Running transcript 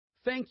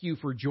Thank you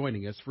for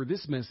joining us for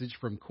this message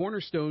from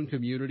Cornerstone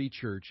Community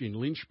Church in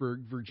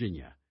Lynchburg,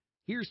 Virginia.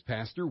 Here's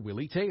Pastor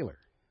Willie Taylor.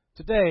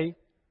 Today,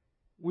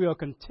 we are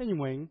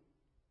continuing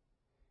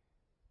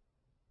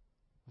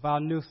with our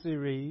new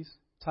series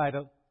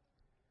titled,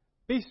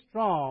 Be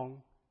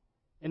Strong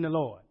in the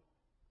Lord.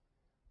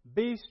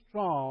 Be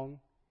Strong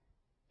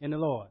in the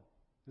Lord.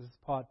 This is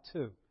part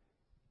 2.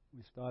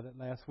 We started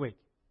last week.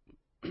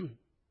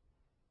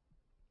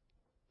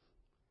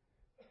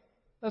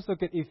 Let's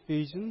look at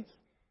Ephesians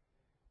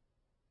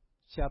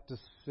chapter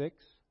 6,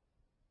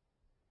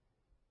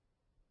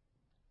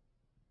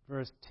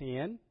 verse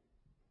 10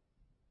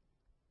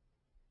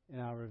 in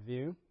our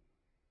review.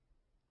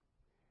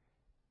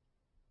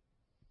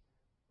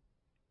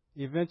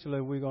 Eventually,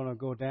 we're going to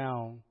go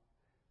down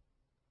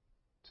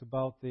to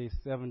about the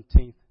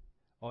 17th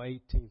or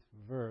 18th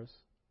verse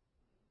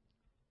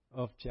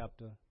of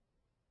chapter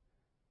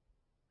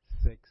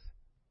 6.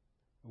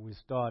 We're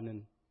starting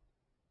in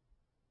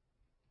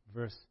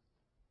verse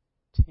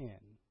 10.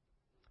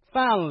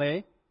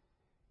 Finally,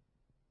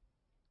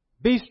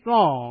 be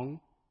strong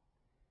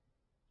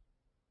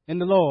in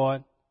the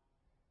Lord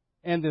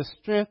and the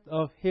strength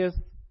of His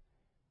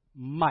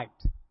might.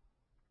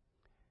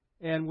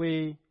 And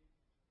we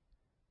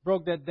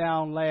broke that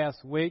down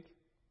last week.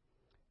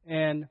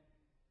 And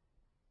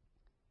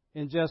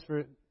in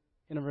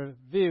a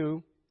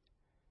review,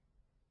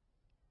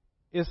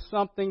 it's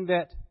something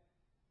that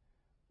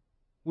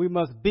we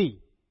must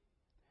be.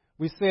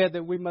 We said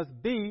that we must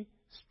be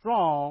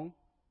strong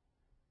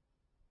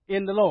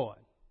in the Lord.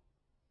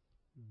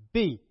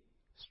 Be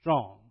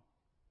strong.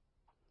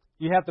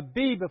 You have to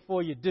be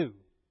before you do.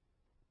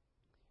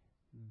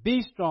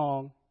 Be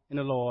strong in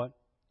the Lord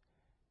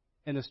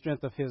and the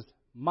strength of His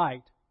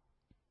might.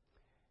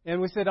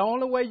 And we said the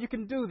only way you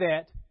can do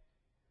that,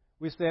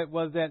 we said,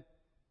 was that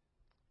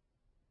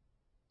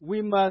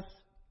we must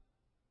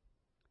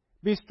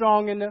be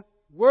strong in the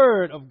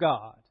Word of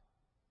God.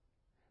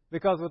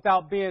 Because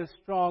without being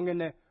strong in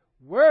the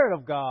Word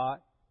of God,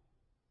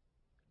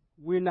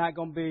 we're not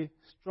going to be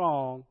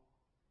strong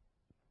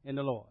in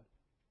the Lord.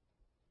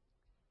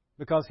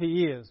 Because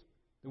He is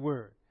the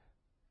Word.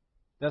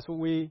 That's what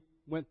we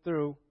went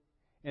through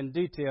in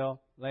detail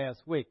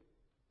last week.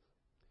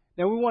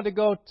 Now we want to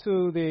go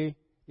to the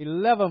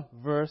 11th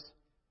verse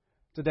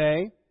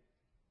today.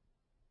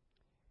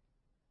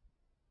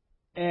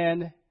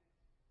 And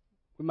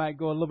we might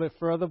go a little bit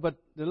further, but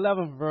the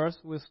 11th verse,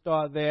 we'll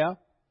start there.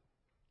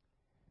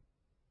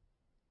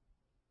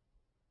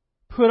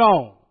 Put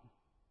on.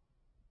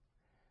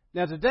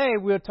 Now today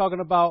we're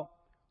talking about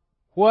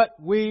what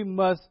we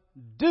must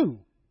do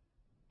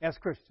as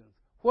Christians.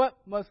 What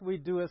must we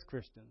do as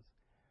Christians?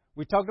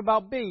 We talked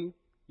about be.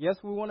 Yes,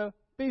 we want to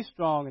be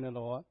strong in the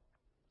Lord.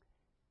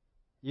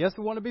 Yes,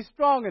 we want to be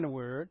strong in the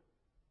Word.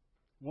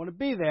 We want to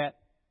be that.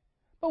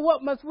 But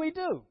what must we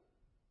do?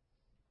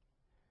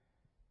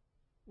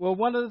 Well,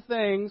 one of the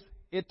things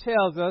it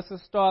tells us,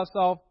 it starts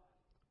off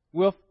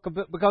with,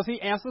 because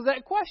He answers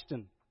that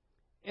question.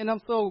 And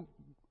I'm so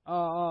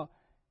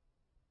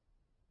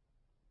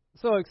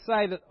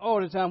excited all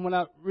the time when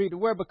I read the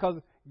Word, because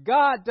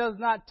God does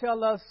not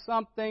tell us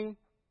something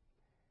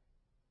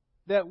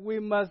that we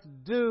must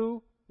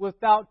do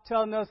without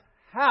telling us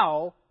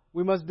how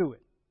we must do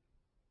it.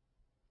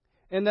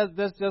 And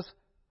that's just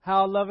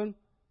how a loving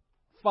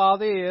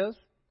Father is.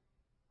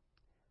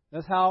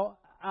 That's how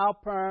our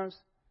parents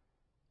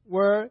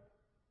were.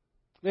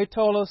 They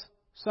told us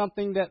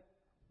something that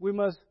we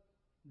must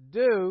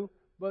do,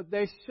 but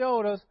they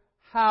showed us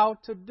how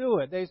to do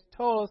it. They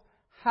told us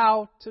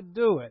how to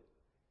do it.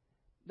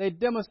 They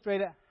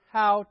demonstrated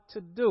how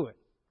to do it.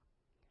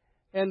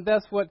 And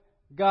that's what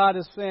God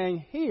is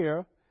saying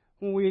here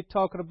when we're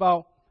talking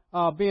about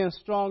being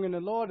strong in the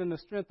Lord and the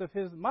strength of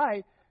His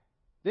might.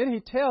 Then He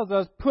tells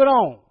us, put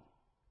on.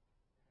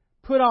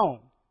 Put on.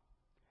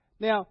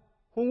 Now,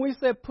 when we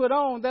say put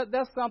on,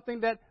 that's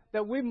something that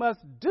we must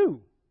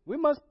do. We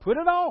must put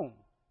it on.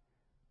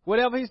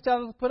 Whatever He's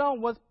telling us to put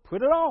on, was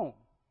put it on.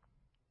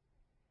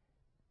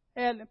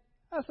 And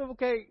I said,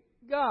 okay,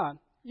 God,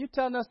 you're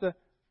telling us to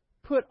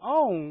put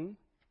on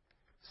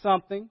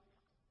something.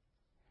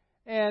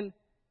 And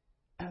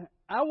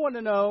I want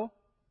to know,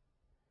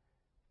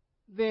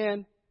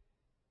 then,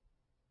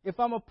 if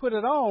I'm going to put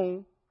it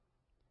on,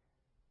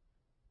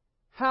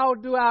 how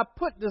do I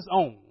put this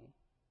on?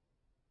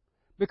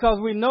 Because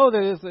we know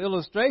that it's an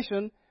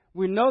illustration.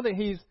 We know that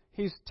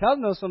He's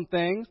telling us some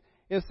things.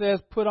 It says,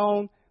 put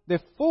on the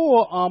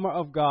full armor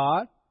of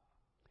God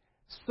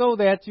so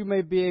that you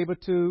may be able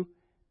to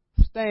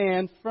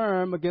stand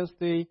firm against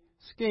the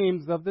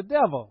schemes of the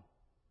devil.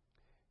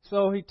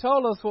 So He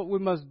told us what we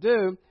must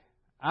do.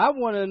 I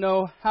want to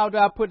know, how do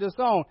I put this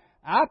on?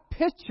 I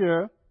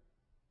picture,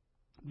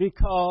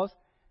 because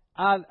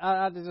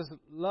I just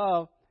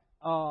love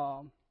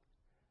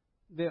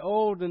the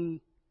olden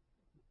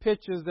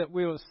pictures that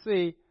we will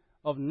see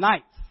of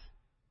knights.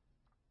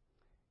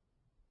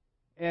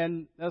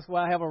 And that's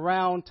why I have a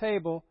round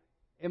table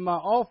in my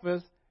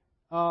office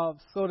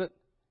so that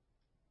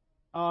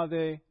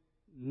the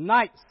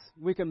nights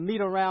we can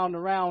meet around the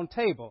round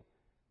table,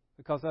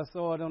 because I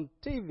saw it on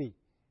TV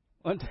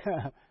one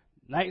time.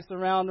 Nights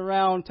around the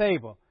round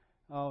table.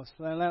 Oh,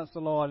 St.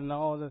 Lancelot and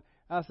all that.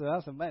 I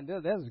said, man,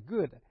 that's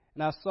good.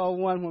 And I saw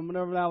one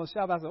whenever I was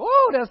shopping. I said,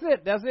 oh,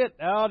 that's it.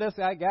 Oh,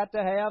 I got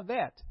to have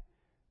that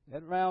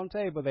round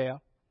table there.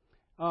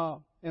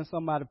 And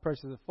somebody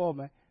purchased it for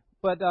me.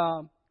 But,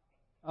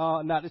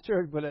 not the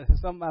church, but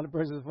somebody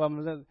purchased it for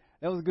me.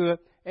 That was good.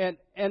 And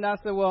I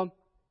said, well,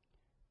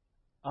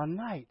 a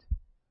knight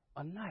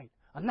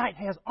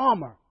has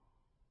armor.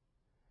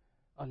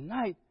 A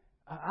knight,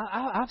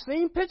 I've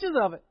seen pictures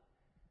of it.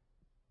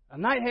 A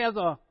knight has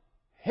a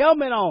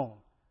helmet on.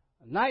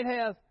 A knight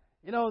has,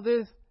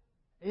 this,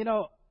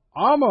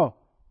 armor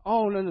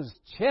on in his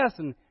chest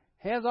and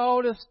has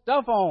all this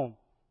stuff on.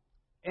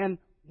 And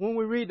when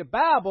we read the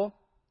Bible,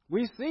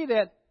 we see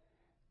that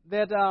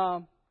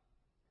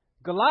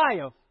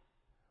Goliath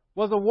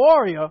was a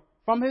warrior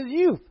from his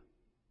youth.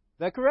 Is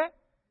that correct?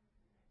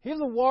 He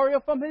was a warrior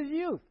from his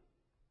youth.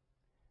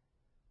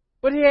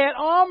 But he had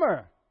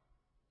armor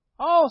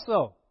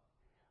also,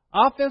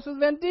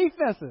 offensive and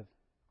defensive.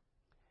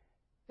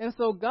 And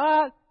so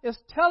God is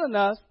telling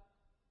us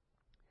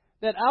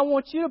that I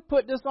want you to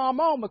put this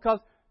armor on, because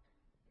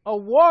a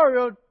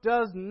warrior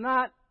does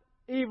not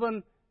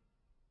even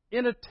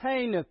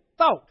entertain the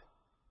thought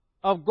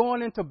of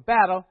going into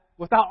battle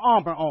without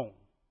armor on,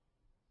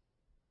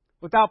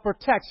 without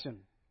protection,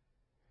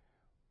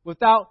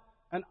 without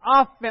an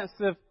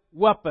offensive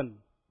weapon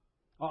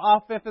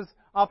or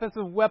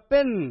offensive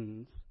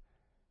weapons.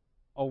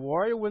 A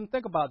warrior wouldn't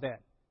think about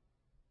that.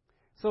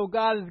 So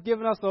God has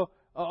given us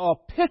a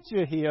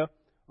picture here,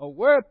 a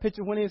word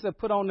picture. When he said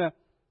put on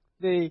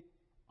the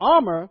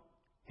armor,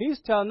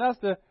 he's telling us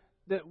that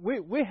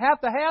we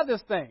have to have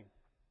this thing.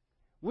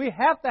 We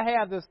have to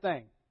have this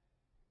thing.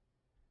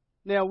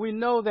 Now, we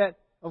know that,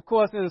 of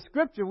course, in the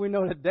Scripture, we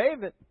know that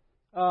David,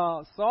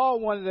 Saul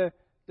wanted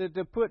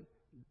to put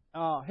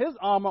his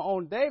armor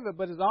on David,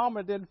 but his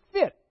armor didn't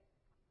fit.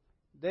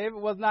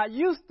 David was not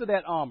used to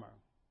that armor.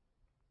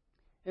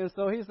 And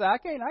so he said, I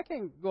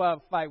can't go out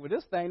and fight with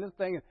this thing. This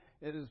thing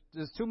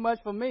is too much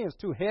for me. It's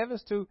too heavy.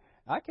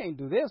 I can't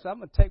do this. I'm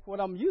going to take what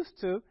I'm used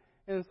to.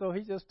 And so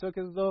he just took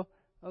his little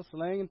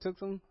sling and took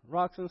some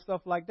rocks and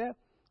stuff like that.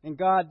 And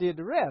God did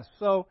the rest.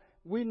 So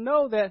we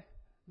know that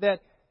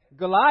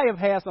Goliath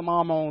had some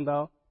armor on,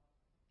 though.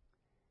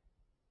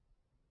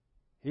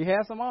 He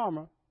had some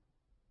armor.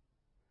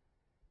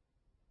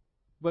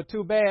 But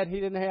too bad he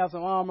didn't have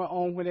some armor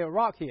on when that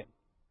rock hit.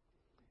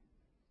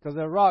 Because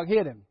that rock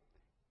hit him.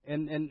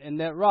 And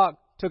that rock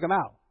took him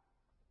out.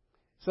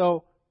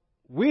 So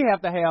we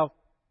have to have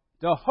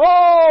the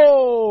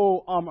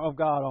whole armor of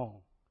God on.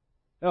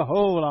 The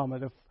whole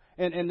armor.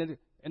 And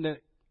the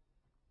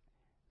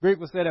Greek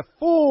would say the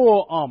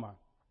full armor.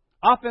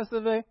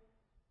 Offensively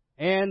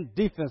and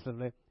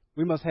defensively,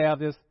 we must have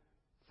this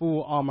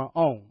full armor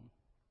on.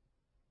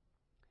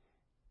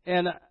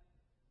 And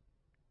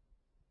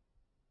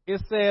it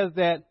says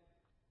that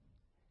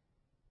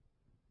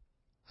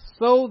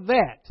so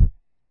that,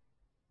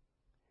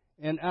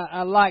 and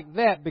I like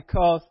that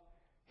because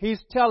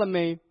he's telling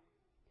me,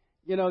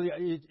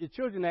 your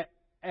children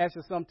ask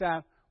you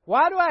sometimes,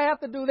 why do I have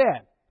to do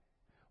that?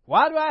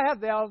 Why do I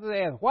have to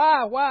ask?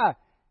 Why?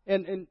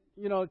 And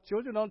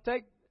children don't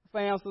take for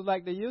answers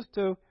like they used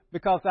to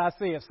because I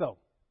say it so.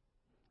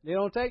 They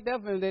don't take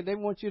that for they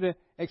want you to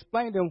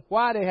explain to them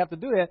why they have to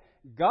do that.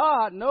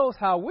 God knows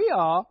how we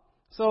are,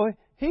 so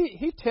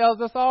He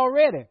tells us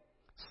already.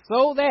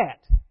 So that.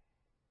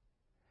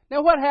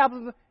 Now what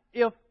happens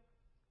if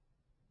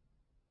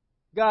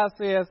God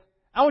says,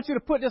 I want you to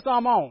put this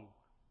armor on.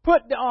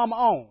 Put the armor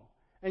on.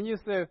 And you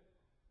say,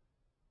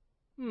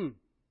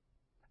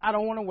 I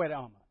don't want to wear the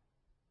armor.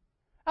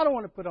 I don't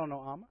want to put on no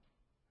armor.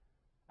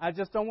 I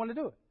just don't want to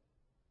do it.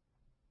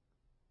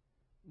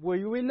 Well,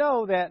 we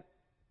know that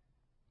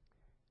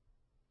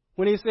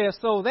when he says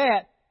so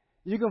that,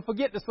 you can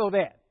forget the so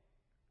that.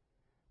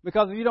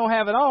 Because if you don't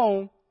have it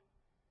on,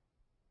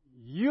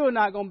 you're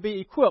not going to be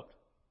equipped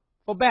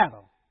for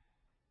battle.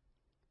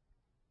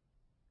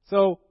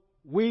 So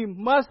we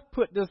must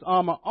put this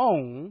armor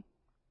on.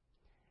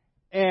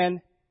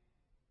 And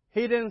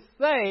he didn't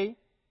say,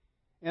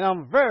 and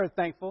I'm very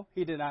thankful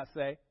he did not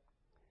say,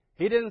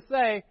 he didn't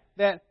say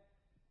that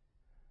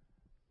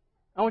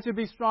I want you to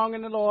be strong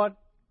in the Lord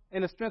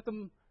and the strength of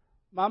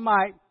my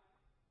might.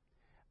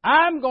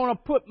 I'm going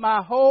to put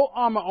my whole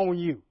armor on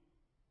you.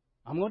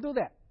 I'm going to do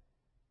that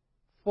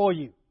for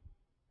you.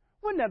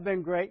 Wouldn't that have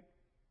been great?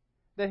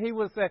 That he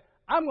would say,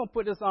 I'm going to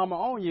put this armor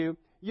on you.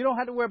 You don't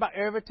have to worry about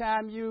every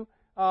time you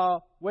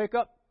wake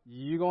up,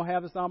 you're going to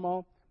have this armor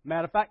on.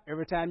 Matter of fact,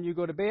 every time you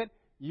go to bed,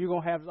 you're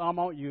going to have this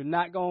armor on. You're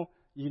not going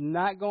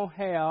to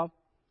have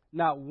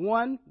not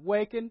one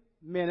waking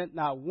minute,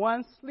 not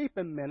one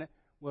sleeping minute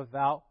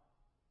without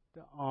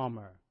the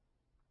armor.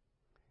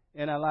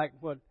 And I like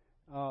what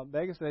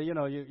Megan said, you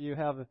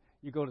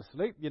go to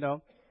sleep,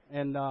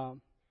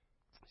 and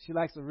she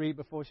likes to read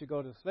before she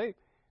goes to sleep.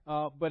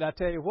 But I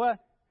tell you what,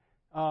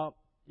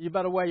 you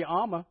better wear your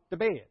armor to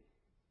bed.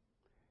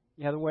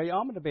 You have to wear your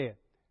armor to bed.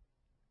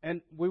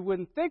 And we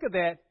wouldn't think of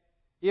that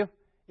if,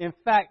 in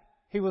fact,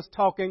 he was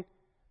talking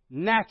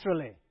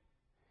naturally.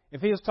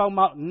 If he was talking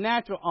about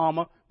natural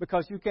armor,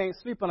 because you can't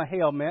sleep on a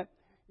helmet,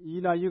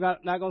 you're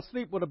not going to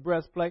sleep with a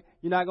breastplate.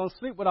 You're not going to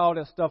sleep with all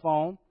that stuff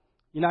on.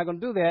 You're not going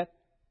to do that.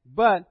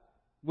 But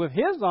with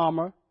his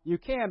armor, you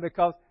can,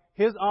 because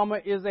his armor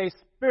is a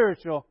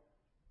spiritual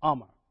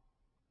armor.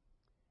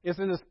 It's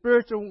in the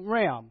spiritual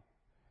realm.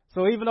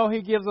 So even though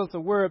he gives us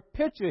a word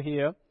picture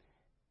here,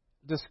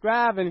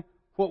 describing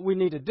what we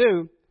need to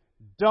do,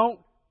 don't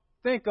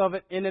think of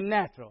it in the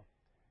natural.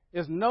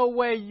 There's no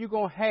way you're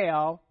going to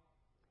have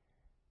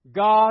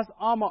God's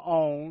armor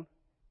on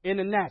in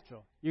the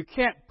natural. You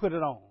can't put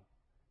it on.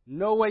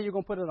 No way you're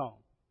going to put it on.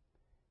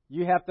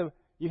 You have to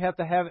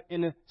have it in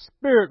the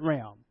spirit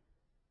realm.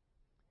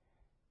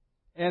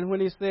 And when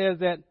he says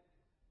that,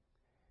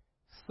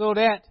 so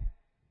that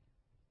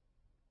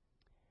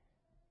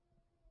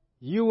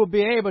you will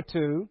be able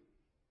to,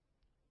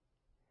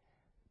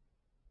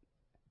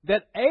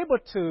 that able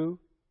to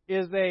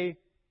is a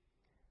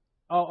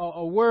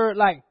word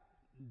like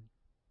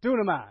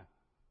dunamai.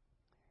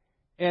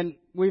 And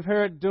we've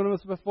heard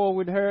dunamis before.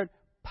 We've heard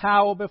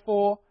power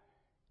before.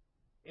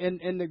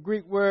 In the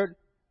Greek word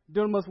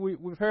dunamis,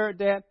 we've heard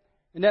that.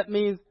 And that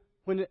means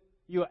when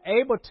you're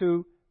able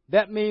to,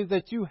 that means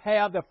that you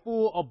have the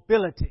full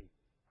ability.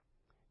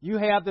 You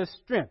have the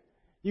strength.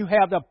 You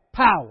have the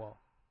power.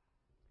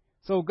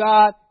 So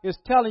God is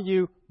telling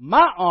you,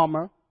 my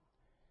armor,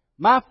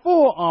 my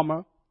full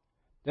armor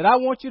that I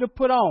want you to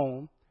put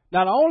on,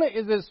 not only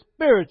is it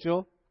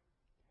spiritual,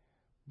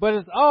 but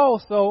it's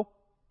also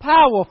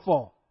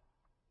powerful.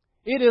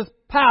 It is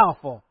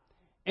powerful.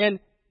 And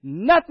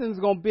nothing's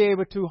going to be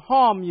able to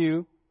harm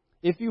you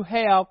if you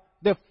have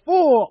the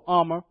full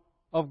armor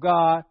of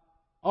God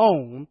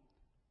on.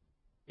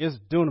 Is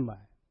dunamai.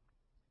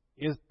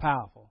 Is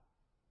powerful.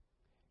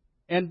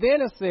 And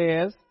then it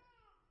says,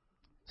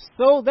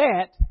 so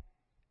that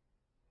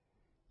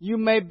you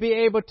may be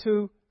able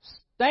to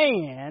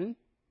stand.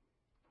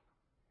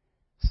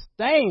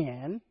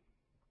 Stand.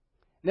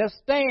 Now,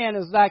 stand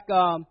is like,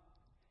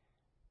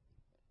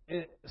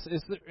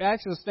 it's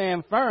actually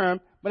stand firm,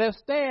 but that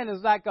stand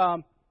is like,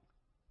 the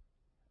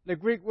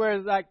Greek word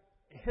is like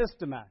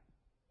histamai.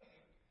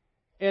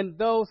 And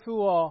those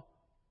who are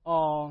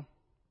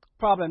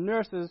probably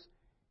nurses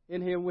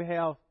in here, we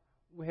have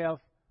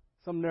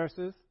some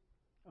nurses,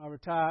 a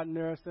retired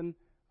nurse and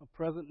a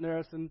present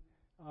nurse, and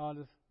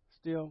that's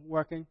still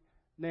working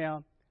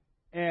now.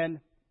 And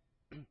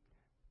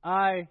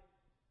I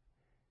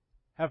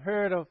have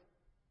heard of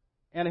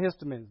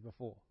antihistamines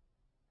before.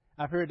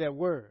 I've heard that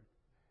word.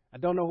 I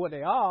don't know what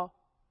they are,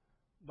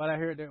 but I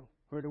heard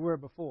the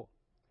word before.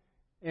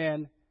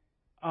 And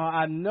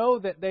I know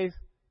that they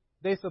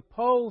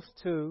supposed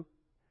to,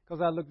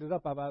 because I looked it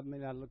up. I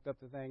looked up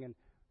the thing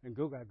and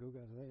Google. Hey,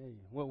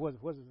 what's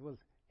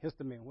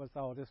histamine? What's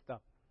all this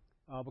stuff?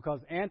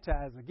 Because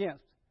anti is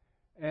against,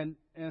 and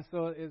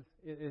so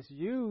it's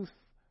used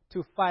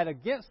to fight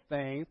against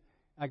things.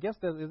 I guess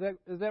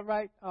is that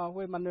right?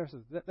 Where's my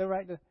nurses? Is that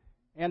right? The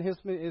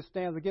antihistamine, it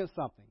stands against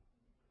something.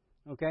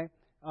 Okay,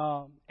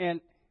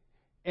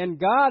 and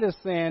God is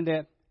saying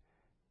that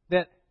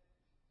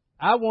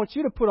I want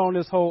you to put on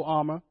this whole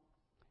armor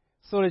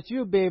so that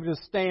you'll be able to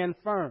stand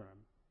firm.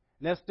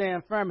 And that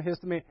stand firm,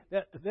 histamine,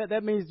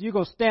 that means you're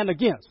going to stand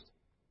against.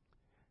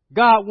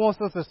 God wants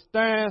us to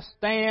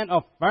stand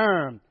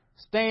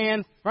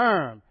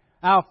firm,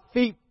 our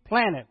feet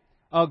planted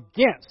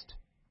against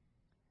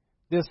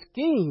the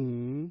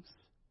schemes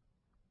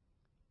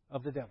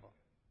of the devil.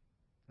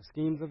 The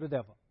schemes of the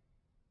devil.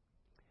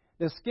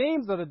 The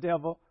schemes of the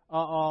devil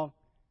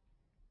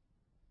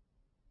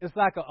it's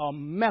like a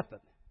method.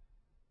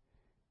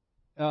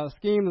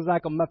 Scheme is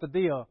like a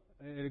methodia,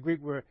 the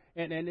Greek word,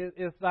 and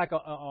it's like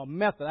a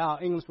method,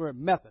 our English word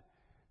method.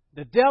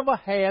 The devil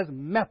has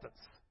methods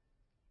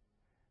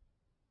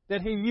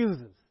that he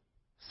uses,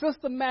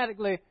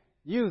 systematically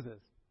uses.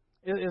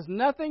 It is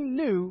nothing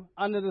new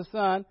under the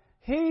sun.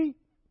 He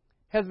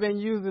has been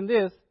using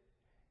this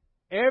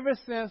ever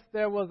since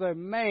there was a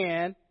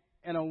man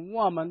and a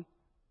woman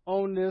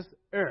on this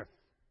earth.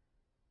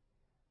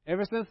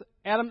 Ever since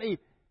Adam and Eve.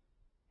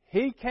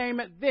 He came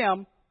at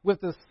them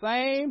with the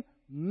same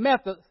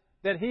methods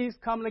that he's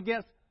coming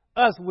against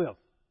us with.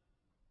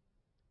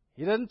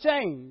 He doesn't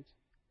change.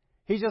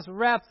 He just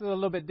wraps it a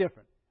little bit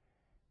different.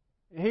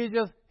 He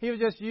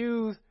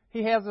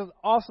has his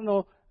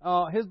arsenal,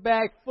 his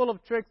bag full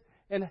of tricks,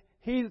 and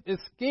his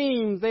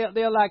schemes,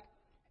 they're like,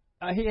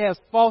 he has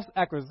false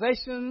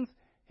accusations.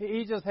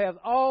 He just has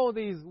all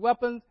these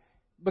weapons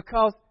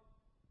because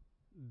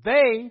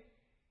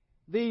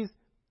these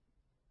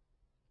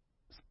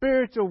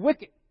spiritual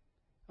wicked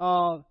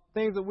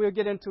things that we'll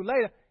get into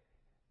later,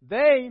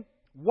 they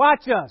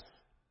watch us.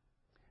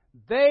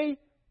 They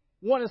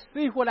want to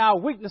see what our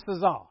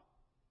weaknesses are.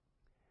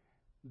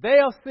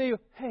 They'll see,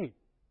 hey,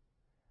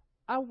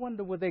 I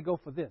wonder where they go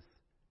for this.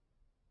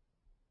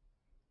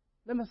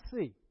 Let me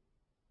see.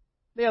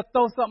 They'll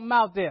throw something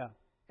out there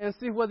and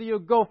see whether you'll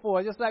go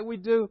for it, just like we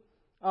do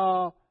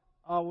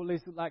or at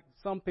least like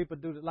some people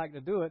like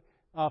to do it,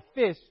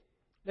 fish,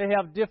 they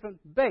have different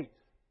baits.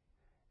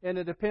 And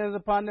it depends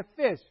upon the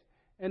fish.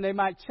 And they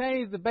might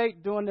change the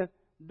bait during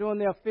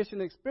their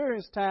fishing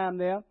experience time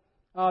there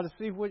to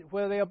see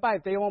where they'll bite.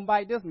 If they won't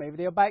bite this, maybe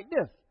they'll bite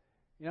this.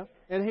 You know?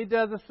 And he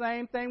does the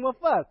same thing with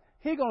us.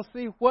 He's going to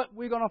see what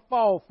we're going to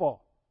fall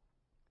for.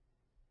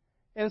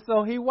 And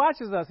so he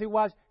watches us. He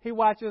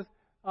watches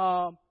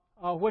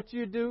what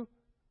you do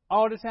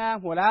all the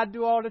time, what I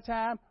do all the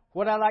time,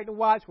 what I like to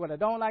watch, what I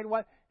don't like to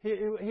watch.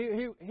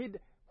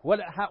 What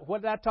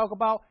did I talk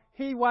about?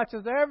 He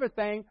watches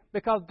everything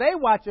because they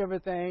watch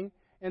everything,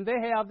 and they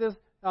have this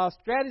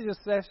strategy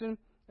session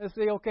and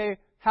say, okay,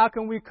 how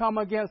can we come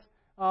against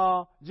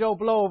Joe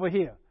Blow over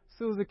here,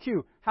 Susie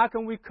Q? How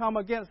can we come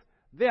against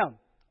them?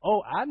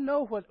 Oh, I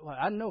know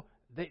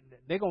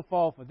they're going to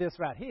fall for this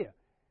right here.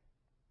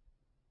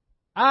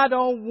 I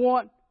don't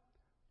want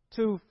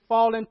to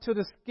fall into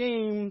the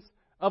schemes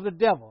of the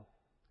devil.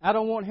 I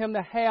don't want him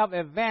to have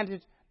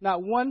advantage,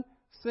 not one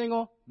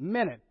single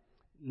minute.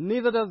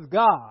 Neither does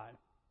God.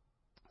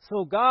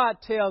 So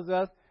God tells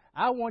us,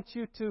 I want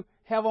you to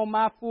have on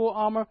my full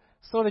armor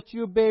so that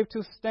you'll be able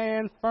to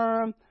stand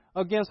firm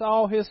against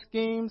all his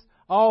schemes,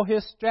 all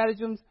his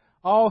stratagems,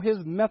 all his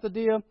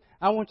methodia.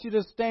 I want you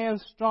to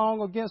stand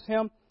strong against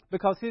him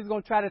because he's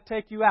going to try to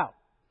take you out.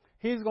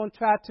 He's going to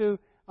try to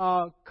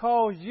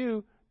cause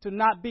you to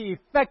not be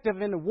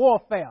effective in the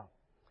warfare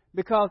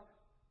because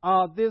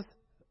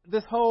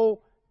this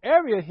whole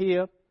area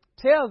here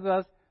tells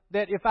us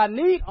that if I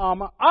need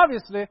armor,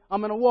 obviously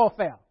I'm in a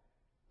warfare.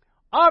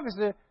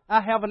 Obviously, I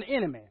have an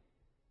enemy.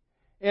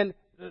 And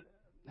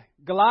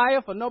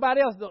Goliath or nobody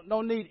else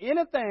don't need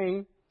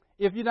anything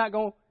if you're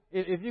going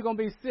to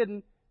be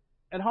sitting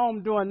at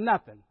home doing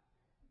nothing.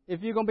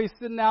 If you're going to be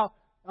sitting out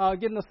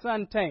getting a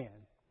suntan.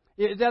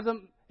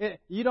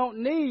 You don't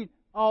need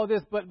all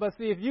this. But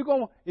see, if you're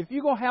going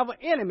to have an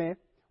enemy,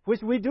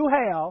 which we do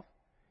have,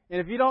 and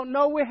if you don't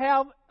know we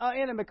have an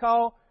enemy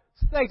called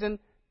Satan,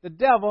 the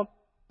devil,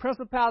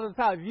 principality of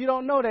power. If you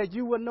don't know that,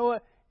 you will know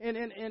it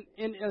in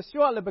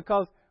shortly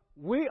because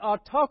we are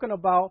talking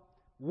about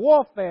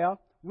warfare.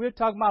 We're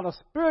talking about a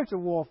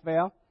spiritual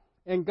warfare.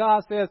 And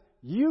God says,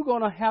 you're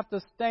going to have to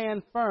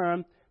stand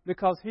firm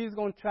because he's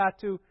going to try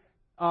to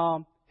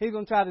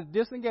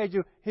disengage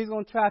you. He's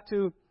going to try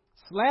to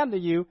slander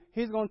you.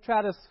 He's going to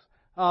try to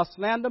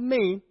slander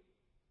me.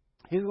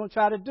 He's going to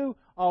try to do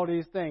all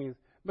these things.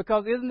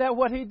 Because isn't that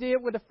what he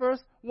did with the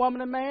first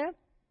woman and man?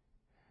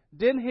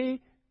 Didn't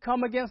he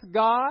come against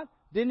God?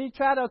 Didn't he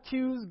try to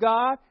accuse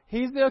God?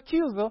 He's the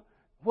accuser.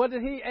 What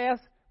did he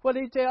ask? What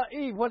did he tell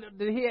Eve?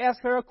 Did he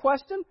ask her a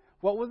question?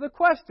 What was the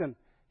question?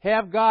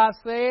 Have God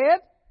said?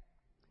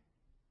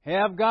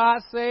 Have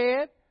God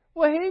said?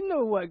 Well, he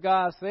knew what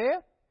God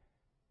said.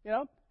 You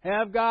know,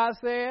 have God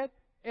said?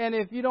 And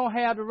if you don't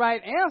have the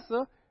right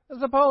answer,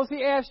 suppose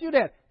he asked you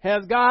that.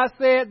 Has God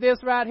said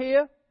this right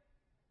here?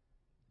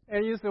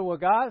 And you say, well,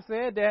 God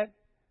said that.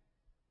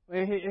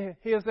 And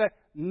he'll say,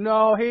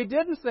 no, he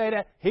didn't say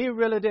that. He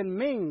really didn't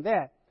mean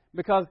that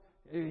because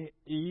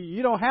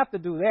you don't have to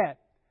do that.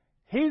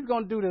 He's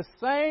going to do the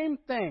same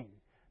thing.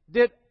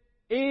 Did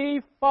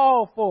Eve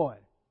fall for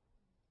it?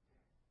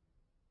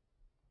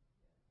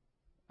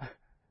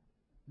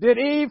 Did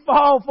Eve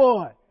fall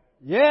for it?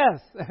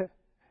 Yes.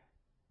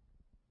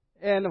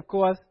 And, of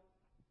course,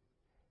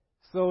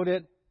 so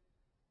did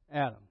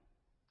Adam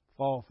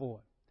fall for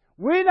it.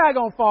 We're not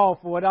going to fall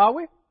for it, are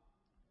we?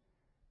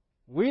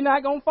 We're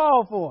not going to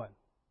fall for it.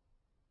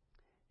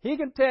 He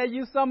can tell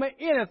you some of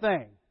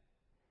anything.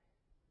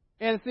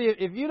 And see,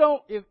 if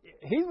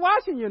he's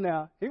watching you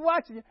now, he's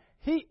watching you.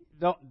 He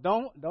don't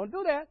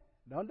do that.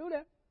 Don't do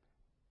that.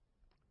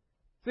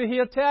 See,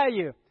 he'll tell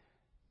you,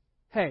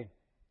 hey,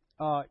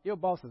 your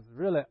boss is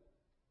really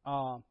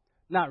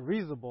not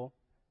reasonable.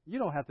 You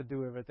don't have to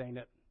do everything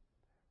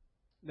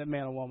that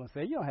man or woman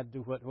says. You don't have to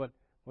do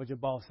what your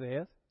boss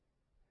says.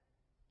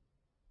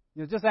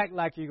 You know, just act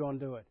like you're going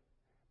to do it,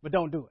 but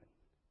don't do it.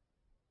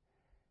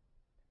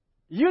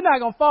 You're not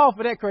going to fall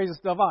for that crazy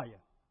stuff, are you?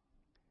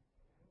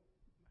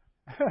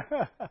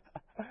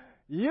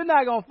 You're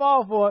not going to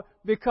fall for it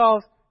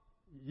because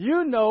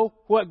you know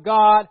what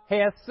God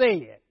has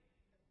said.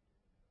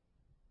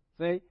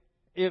 See,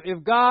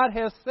 if God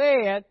has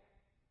said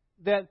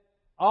that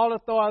all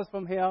authority is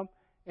from him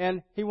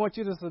and he wants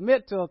you to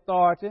submit to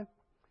authority,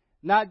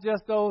 not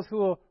just those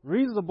who are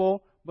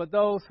reasonable, but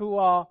those who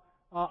are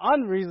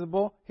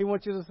unreasonable, he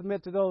wants you to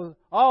submit to those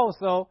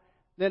also,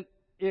 then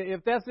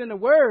if that's in the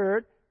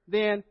Word,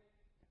 then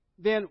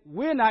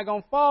we're not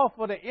going to fall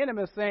for the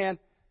enemy saying,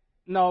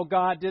 no,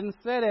 God didn't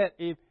say that.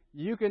 If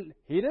you can,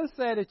 he didn't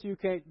say that you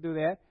can't do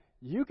that.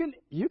 You can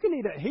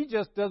either, he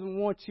just doesn't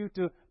want you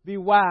to be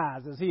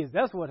wise as he is.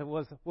 That's what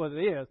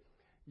it is.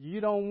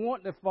 You don't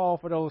want to fall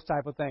for those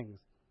type of things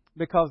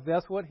because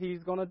that's what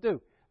he's going to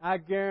do. I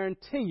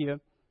guarantee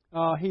you,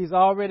 he's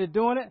already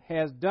doing it,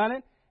 has done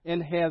it,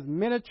 and has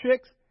many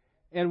tricks.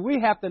 And we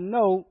have to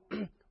know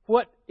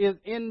what is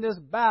in this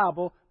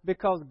Bible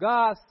because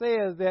God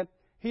says that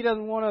he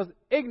doesn't want us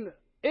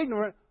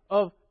ignorant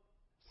of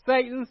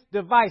Satan's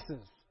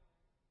devices.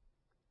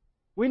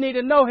 We need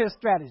to know his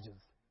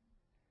strategies.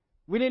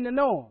 We need to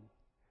know them.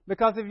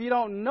 Because if you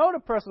don't know the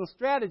person's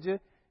strategy,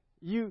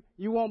 you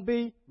won't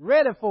be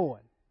ready for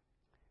it.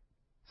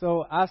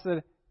 So I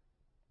said,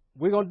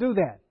 we're going to do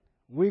that.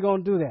 We're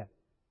going to do that.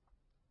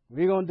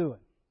 We're going to do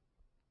it.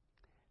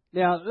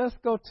 Now, let's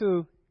go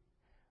to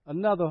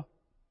another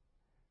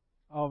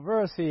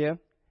verse here.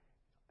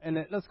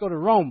 And let's go to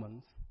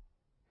Romans.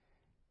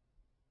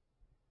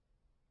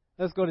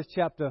 Let's go to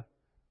chapter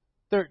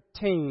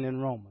 13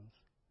 in Romans.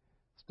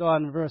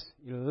 Starting in verse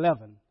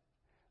 11.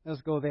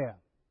 Let's go there.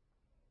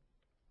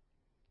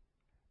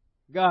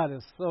 God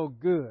is so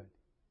good.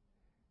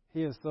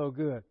 He is so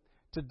good.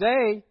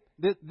 Today,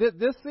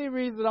 this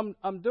series that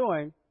I'm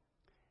doing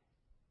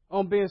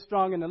on being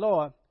strong in the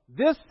Lord,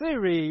 this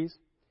series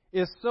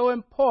is so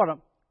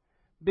important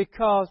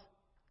because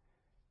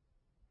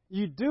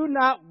you do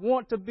not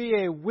want to be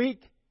a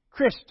weak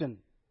Christian.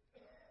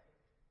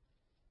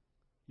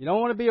 You don't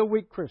want to be a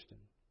weak Christian.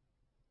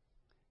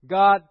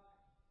 God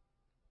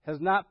has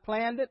not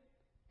planned it.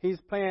 He's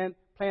planned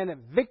it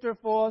victory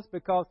for us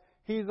because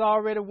He's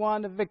already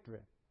won the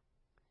victory.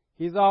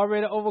 He's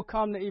already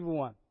overcome the evil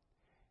one.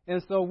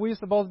 And so we're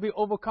supposed to be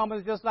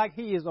overcomers just like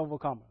He is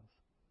overcomers.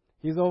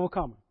 He's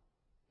overcomer.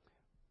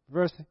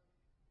 Verse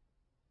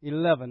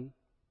 11.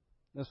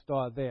 Let's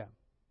start there.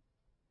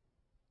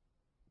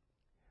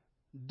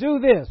 Do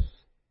this.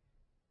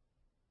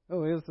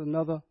 Oh, here's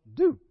another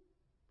do.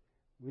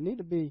 We need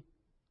to be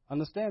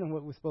understanding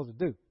what we're supposed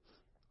to do.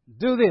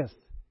 Do this.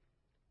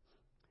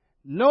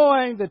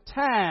 Knowing the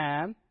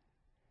time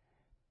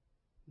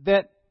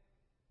that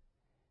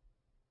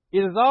it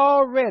is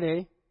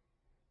already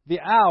the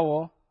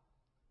hour.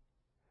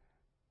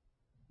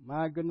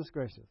 My goodness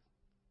gracious.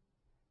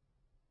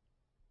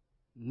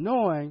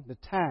 Knowing the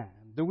time.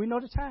 Do we know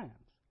the times?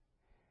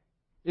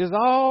 It is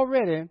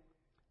already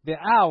the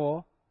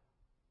hour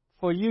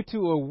for you to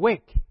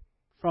awake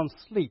from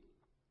sleep.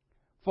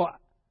 For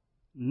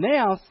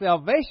now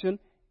salvation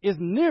is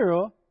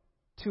nearer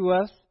to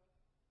us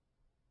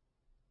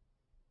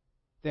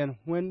than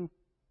when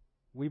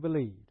we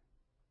believed.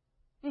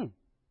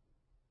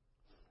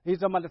 He's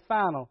talking about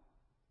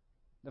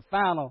the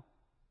final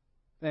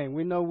thing.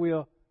 We know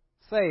we're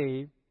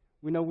saved.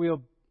 We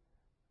know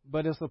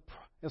but it's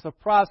a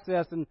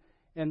process,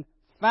 and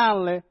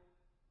finally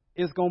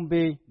it's going to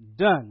be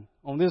done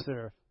on this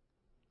earth.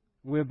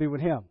 We'll be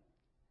with Him.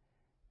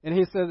 And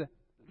He says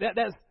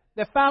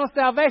that final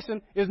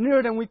salvation is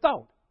nearer than we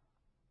thought.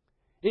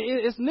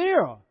 It's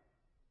nearer.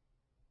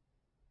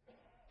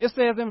 It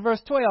says in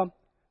verse 12,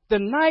 the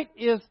night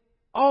is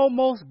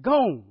almost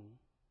gone.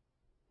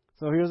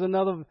 So here's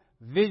another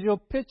visual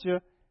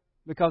picture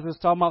because it's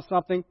talking about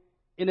something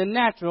in the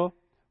natural,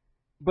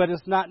 but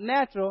it's not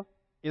natural.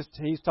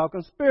 He's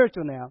talking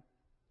spiritual now.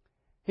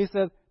 He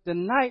says the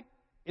night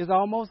is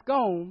almost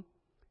gone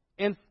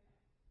and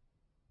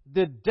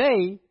the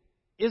day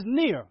is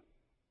near.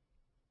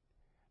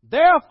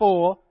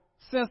 Therefore,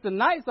 since the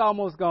night's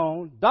almost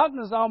gone,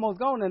 darkness is almost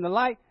gone, and the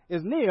light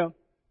is near,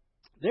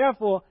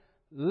 therefore,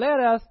 let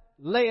us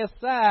lay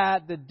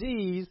aside the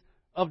deeds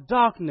of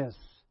darkness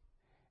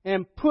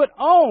and put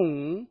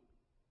on,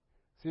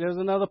 see there's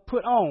another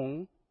put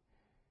on,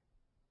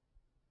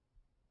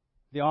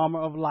 the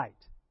armor of light.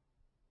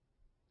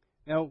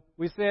 Now,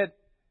 we said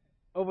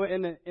over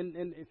in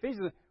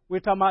Ephesians, we're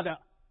talking about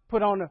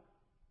put on the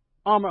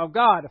armor of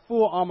God, the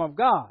full armor of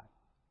God.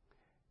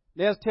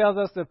 This tells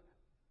us to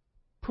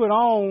put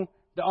on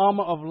the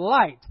armor of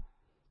light.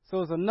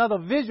 So it's another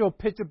visual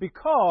picture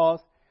because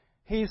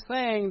he's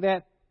saying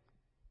that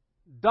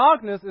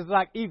darkness is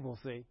like evil,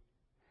 see.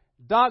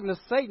 Darkness,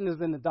 Satan is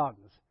in the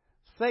darkness.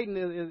 Satan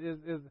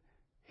is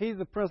he's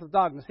the prince of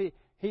darkness.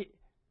 He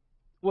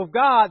with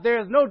God there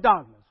is no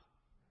darkness.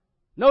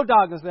 No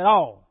darkness at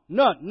all.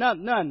 None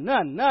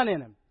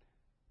in him.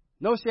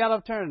 No shadow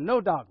of turning,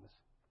 no darkness.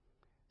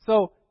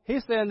 So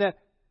he's saying that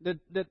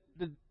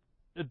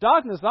the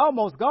darkness is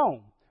almost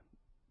gone.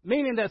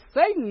 Meaning that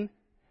Satan,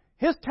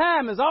 his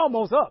time is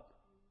almost up.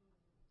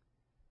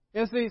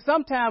 And see,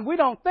 sometimes we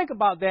don't think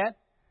about that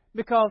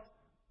because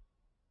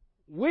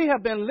we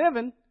have been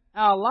living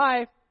our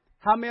life,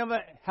 how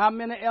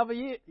many ever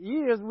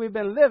years we've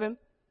been living,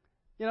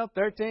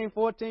 13,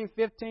 14,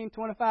 15,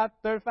 25,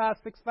 35,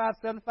 65,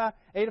 75,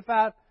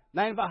 85,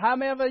 95, how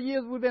many ever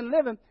years we've been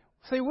living.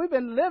 See, we've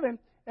been living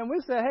and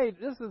we say, hey,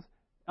 this is,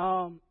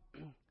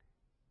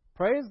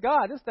 praise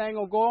God, this thing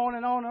going to go on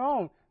and on and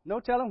on. No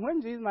telling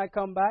when Jesus might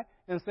come back.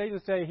 And Satan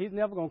say he's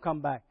never going to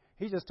come back.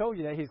 He just told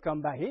you that he's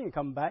coming back. He ain't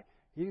coming back.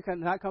 He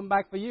cannot come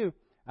back for you.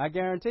 I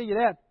guarantee you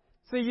that.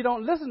 See, you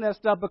don't listen to that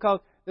stuff because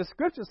the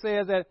scripture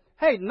says that,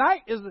 hey,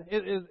 night is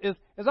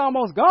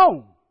almost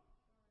gone.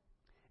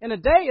 And the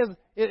day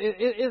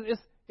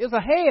is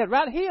ahead,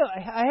 right here,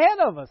 ahead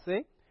of us,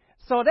 see?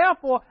 So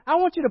therefore, I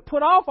want you to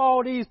put off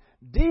all these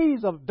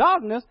deeds of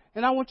darkness,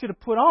 and I want you to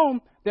put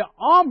on the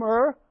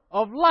armor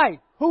of light.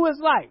 Who is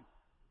light?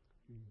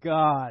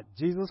 God,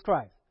 Jesus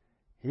Christ.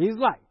 He's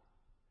light.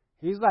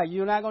 He's light.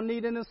 You're not going to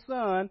need any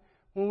sun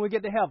when we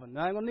get to heaven.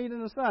 I ain't going to need it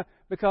in the sun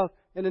because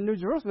in the New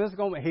Jerusalem,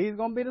 he's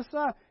going to be the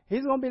sun.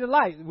 He's going to be the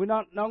light. We're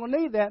not going to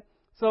need that.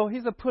 So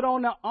he's to put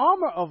on the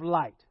armor of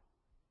light.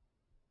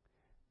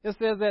 It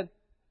says that,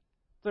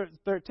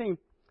 13,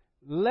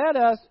 let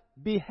us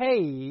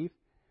behave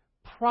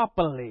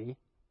properly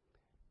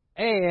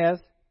as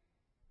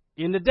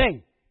in the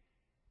day.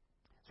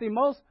 See,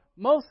 most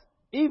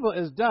evil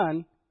is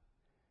done,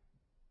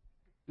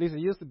 at least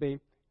it used to be,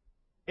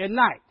 at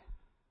night.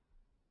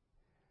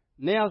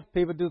 Now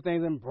people do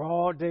things in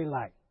broad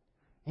daylight.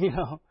 You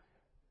know,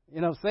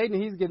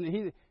 Satan, he's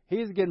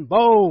getting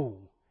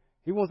bold.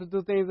 He wants to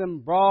do things in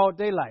broad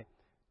daylight.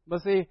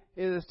 But see,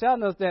 it's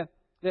telling us that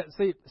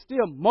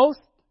still most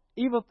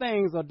evil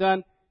things are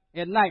done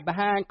at night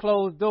behind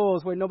closed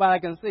doors where nobody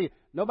can see.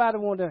 Nobody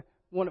want to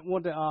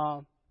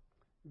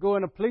go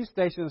in a police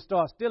station and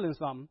start stealing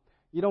something.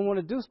 You don't want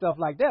to do stuff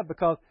like that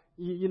because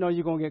you know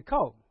you're gonna get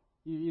caught.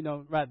 You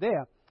know, right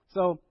there.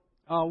 So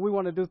we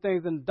want to do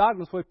things in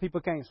darkness where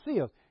people can't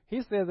see us.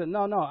 He says that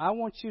no, I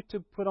want you to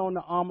put on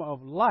the armor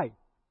of light.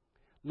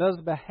 Let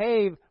us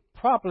behave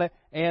properly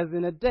as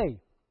in the day,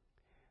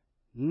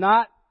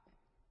 not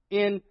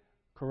in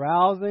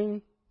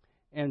carousing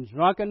and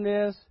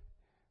drunkenness,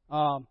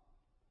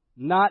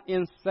 not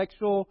in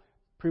sexual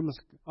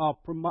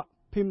promiscuity.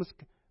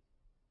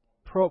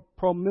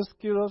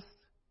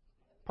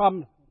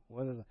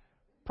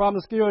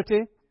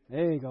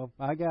 There you go.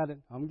 I got it.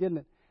 I'm getting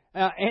it.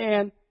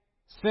 And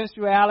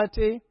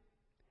sensuality,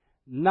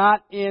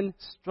 not in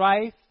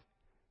strife.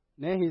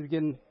 Now he's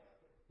getting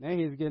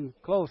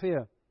close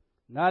here.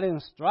 Not in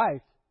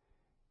strife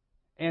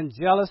and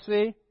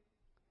jealousy.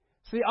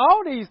 See,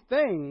 all these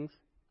things,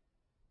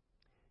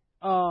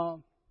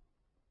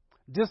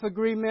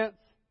 disagreements.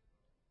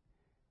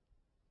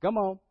 Come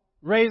on.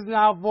 Raising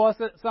our voice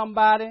at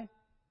somebody.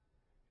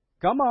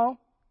 Come on.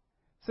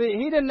 See,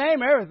 he didn't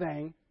name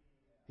everything.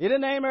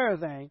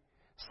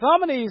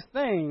 Some of these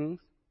things,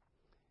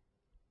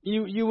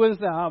 you wouldn't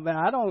say, oh man,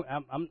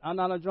 I'm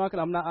not a drunkard.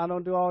 I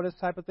don't do all this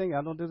type of thing.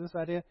 I don't do this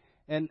right here.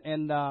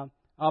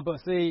 But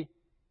see,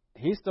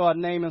 he started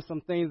naming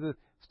some things that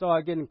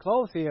started getting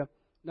close here.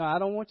 No, I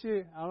don't want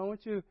you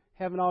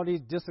having all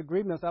these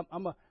disagreements.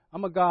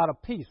 I'm a God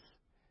of peace.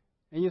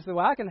 And you say,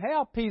 well, I can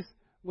have peace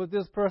with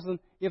this person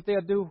if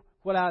they'll do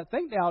what I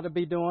think they ought to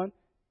be doing.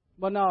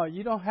 But no,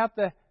 you don't have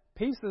to.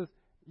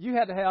 You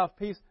had to have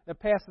peace that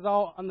passes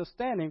all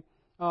understanding.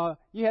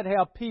 You had to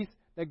have peace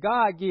that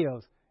God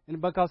gives, and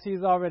because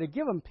He's already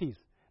given peace,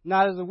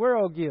 not as the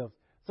world gives.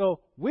 So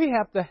we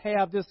have to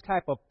have this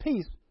type of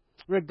peace,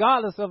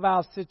 regardless of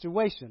our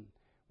situation.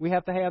 We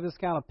have to have this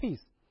kind of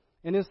peace,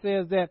 and it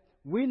says that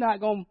we're not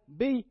going to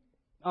be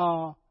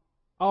all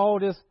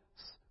this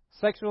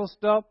sexual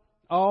stuff,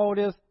 all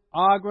this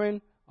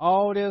arguing,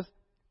 all this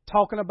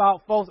talking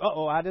about folks.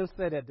 I didn't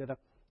say that, did I?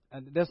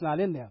 That's not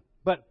in there.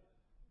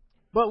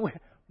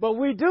 But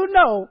we do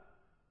know,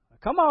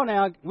 come on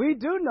now, we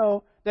do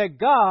know that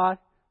God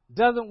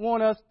doesn't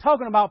want us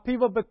talking about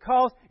people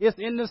because it's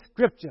in the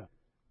Scripture.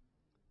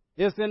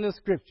 It's in the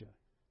Scripture.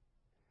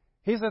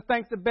 He said,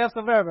 think the best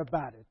of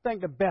everybody.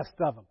 Think the best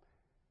of them.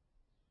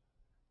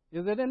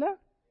 Is it in there?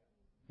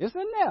 It's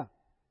in there.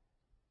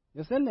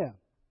 It's in there.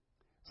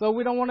 So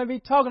we don't want to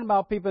be talking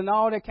about people and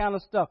all that kind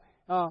of stuff,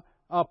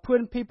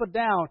 putting people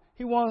down.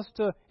 He wants us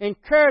to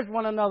encourage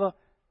one another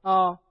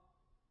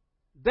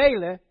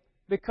daily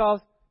because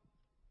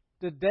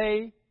the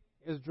day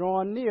is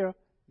drawing near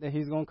that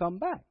He's going to come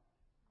back.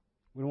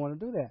 We don't want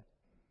to do that.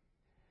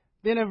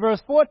 Then in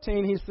verse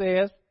 14 he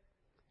says,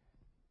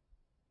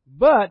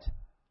 but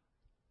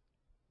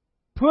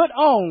put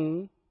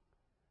on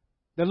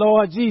the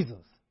Lord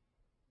Jesus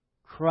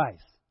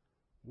Christ.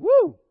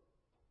 Woo!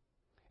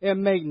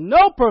 And make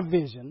no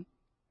provision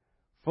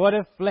for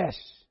the flesh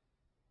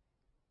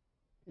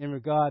in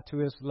regard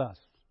to its lust.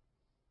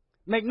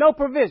 Make no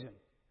provision.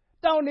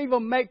 Don't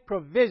even make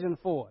provision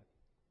for it.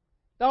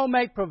 Don't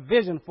make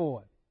provision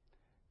for it.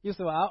 You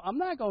say, well, I'm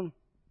not going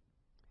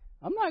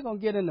to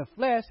get in the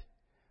flesh.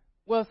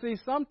 Well, see,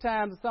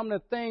 sometimes some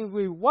of the things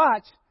we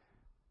watch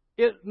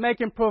is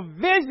making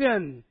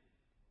provision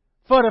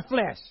for the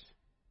flesh.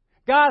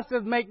 God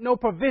says make no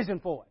provision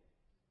for it.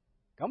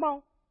 Come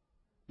on.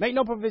 Make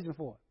no provision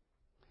for it.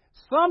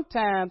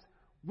 Sometimes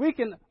we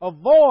can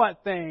avoid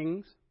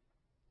things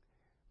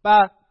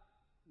by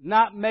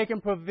not making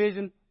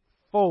provision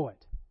for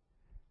it.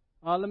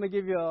 Let me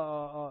give you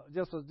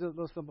just a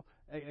simple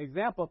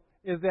example,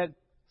 is that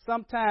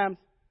sometimes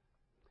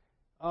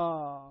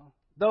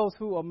those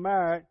who are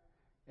married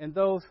and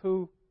those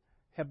who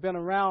have been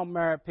around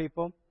married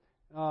people,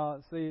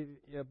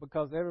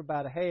 because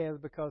everybody has,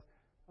 because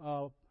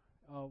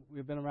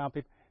we've been around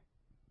people,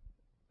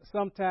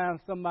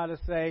 sometimes somebody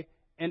say,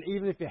 and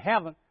even if you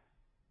haven't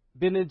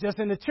been just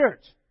in the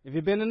church, if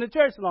you've been in the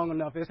church long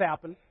enough, it's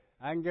happened.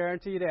 I can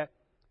guarantee you that.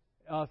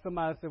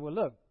 Somebody said, well,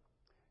 look,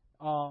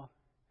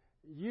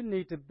 you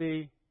need to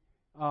be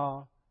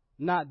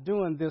not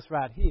doing this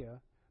right here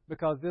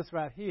because this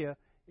right here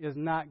is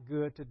not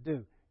good to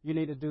do. You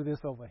need to do this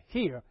over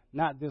here,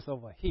 not this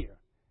over here.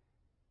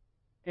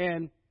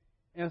 And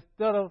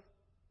instead of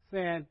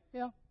saying,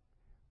 yeah,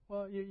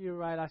 well, you're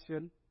right, I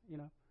shouldn't,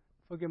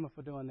 forgive me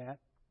for doing that.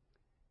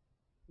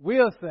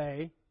 We'll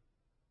say,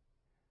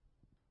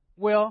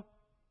 well,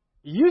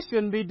 you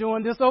shouldn't be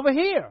doing this over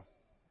here.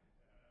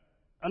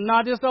 And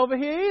not this over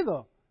here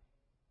either.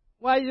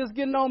 Why are you just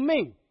getting on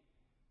me?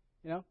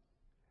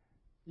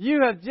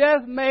 You have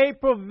just made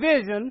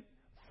provision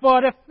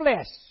for the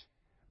flesh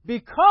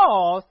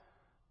because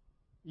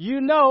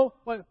you know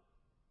what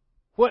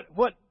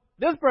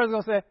this person's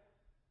going to say.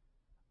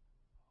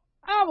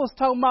 I was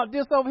talking about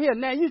this over here.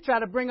 Now you try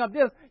to bring up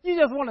this. You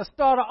just want to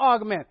start an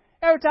argument.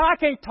 Every time I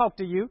can't talk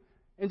to you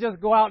and just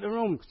go out the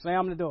room,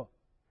 slam the door.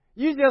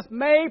 You just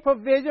made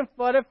provision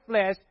for the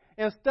flesh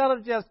instead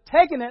of just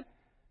taking it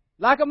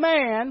like a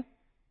man,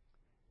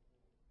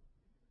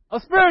 a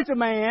spiritual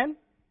man,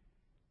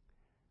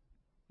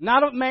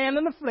 not a man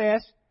in the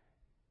flesh.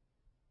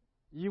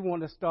 You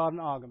want to start an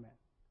argument.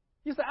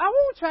 You say, I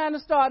wasn't trying to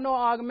start no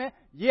argument.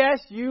 Yes,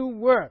 you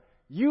were.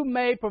 You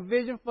made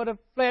provision for the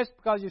flesh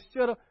because you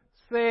should have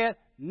said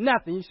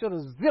nothing. You should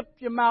have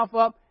zipped your mouth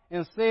up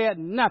and said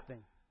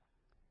nothing.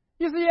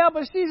 You say, yeah,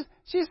 but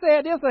she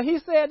said this or he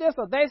said this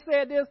or they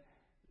said this.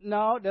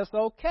 No, that's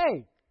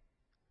okay.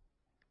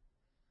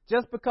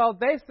 Just because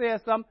they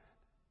said something,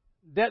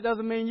 that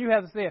doesn't mean you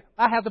have to say it.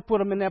 I have to put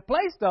them in their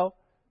place, though.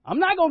 I'm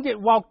not going to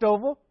get walked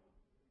over,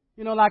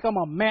 like I'm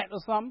a mat or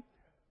something.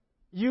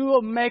 You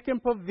are making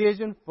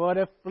provision for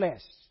the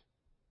flesh.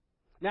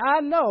 Now,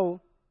 I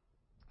know,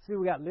 see,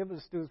 we got liberal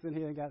students in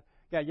here and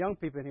got young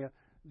people in here.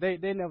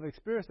 They never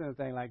experienced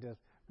anything like this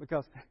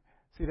because,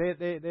 see,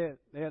 they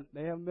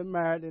haven't been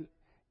married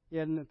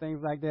and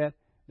things like that.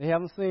 They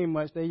haven't seen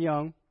much. They're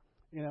young,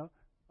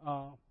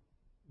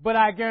 but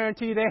I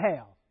guarantee they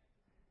have.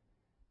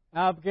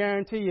 I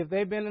guarantee you, if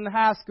they've been in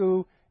high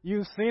school,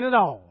 you've seen it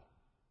all.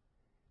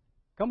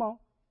 Come on.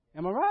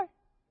 Am I right?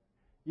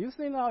 You've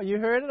seen it all. You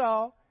heard it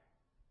all.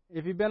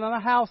 If you've been in a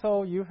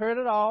household, you've heard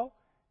it all.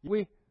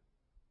 We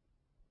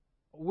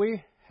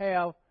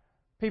have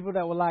people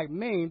that were like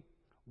me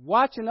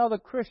watching other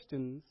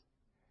Christians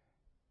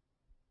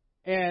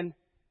and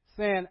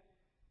saying,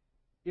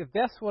 if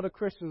that's what a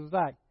Christian is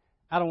like,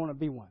 I don't want to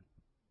be one.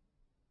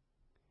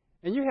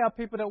 And you have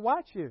people that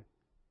watch you.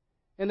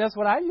 And that's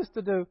what I used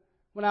to do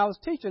when I was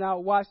teaching. I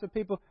would watch the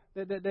people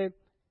that they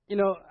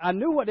I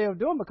knew what they were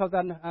doing because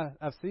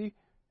I see,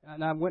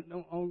 and I went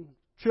on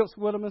trips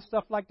with them and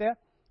stuff like that.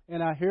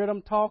 And I heard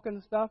them talking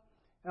and stuff.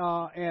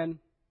 And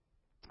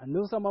I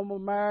knew some of them were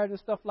married and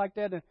stuff like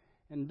that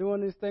and doing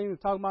these things and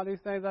talking about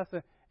these things. I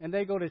said, and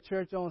they go to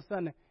church on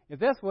Sunday. If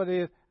that's what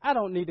it is, I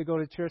don't need to go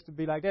to church to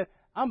be like that.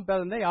 I'm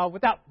better than they are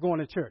without going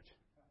to church.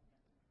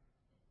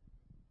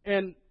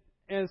 And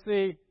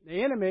see,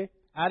 the enemy,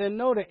 I didn't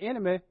know the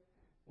enemy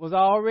was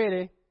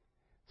already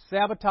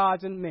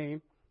sabotaging me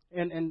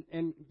and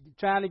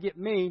trying to get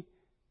me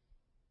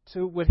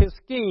to, with his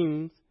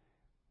schemes,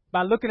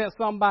 by looking at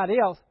somebody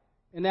else.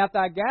 And after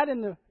I got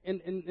in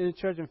the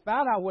church and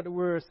found out what the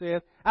word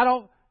says, I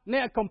don't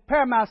now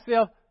compare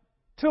myself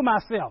to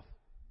myself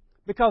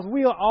because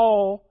we are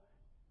all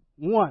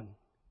one.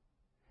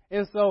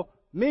 And so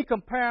me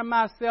comparing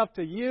myself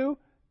to you,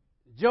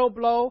 Joe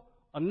Blow,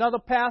 another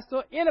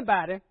pastor,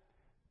 anybody,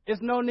 there's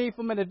no need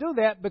for me to do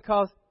that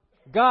because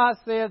God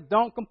says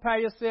don't compare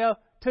yourself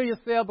to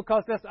yourself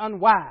because that's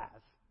unwise.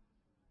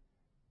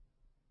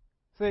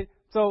 See,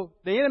 so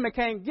the enemy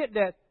can't get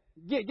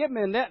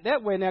me in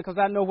that way now because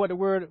I know what the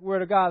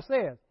word of God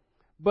says.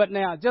 But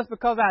now, just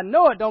because I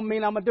know it don't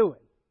mean I'm going to do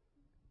it.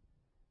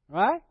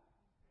 Right?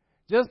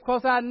 Just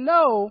because I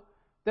know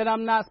that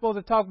I'm not supposed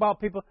to talk about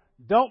people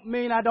don't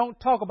mean I don't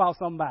talk about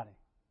somebody.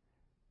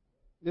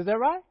 Is that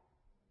right?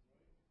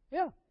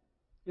 Yeah.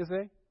 You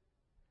see?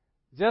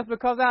 Just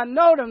because I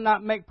know them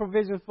not make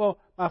provisions for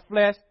my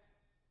flesh,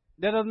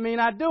 that doesn't mean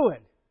I do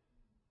it.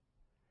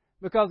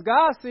 Because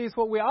God sees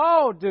what we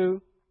all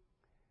do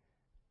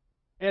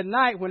at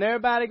night when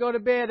everybody go to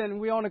bed and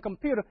we on the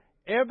computer.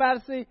 Everybody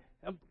see,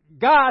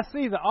 God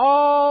sees it.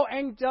 All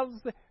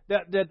angels,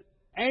 the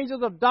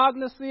angels of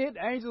darkness see it,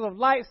 the angels of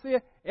light see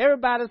it,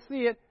 everybody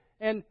see it.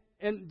 And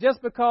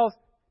just because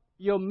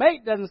your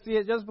mate doesn't see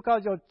it, just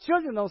because your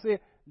children don't see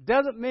it,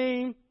 doesn't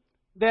mean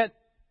that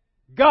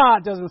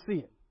God doesn't see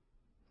it.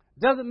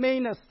 Doesn't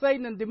mean that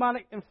Satan and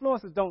demonic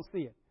influences don't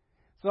see it.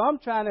 So I'm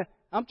trying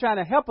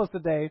to help us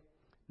today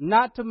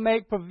not to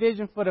make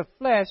provision for the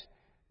flesh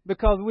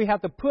because we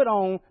have to put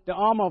on the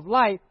armor of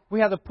light.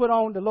 We have to put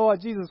on the Lord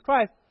Jesus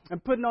Christ.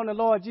 And putting on the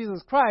Lord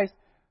Jesus Christ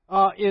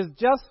is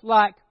just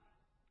like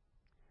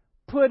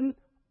putting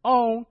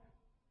on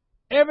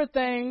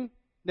everything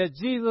that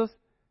Jesus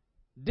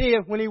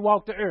did when he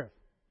walked the earth.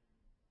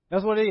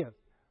 That's what it is.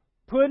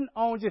 Putting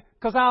on Jesus.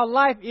 Because our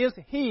life is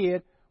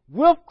hid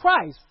with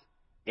Christ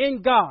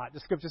in God, the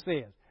scripture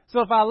says.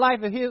 So if our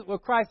life is hid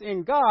with Christ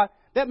in God,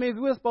 that means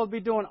we're supposed to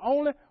be doing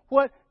only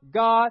what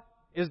God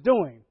is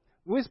doing.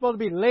 We're supposed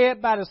to be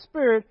led by the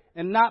Spirit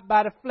and not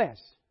by the flesh.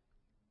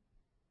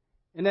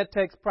 And that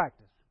takes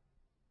practice.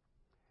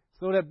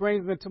 So that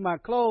brings me to my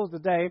close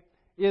today,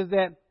 is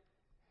that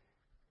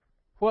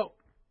what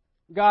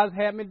God's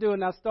had me do,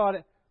 and I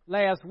started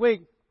last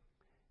week,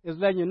 is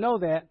letting you know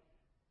that,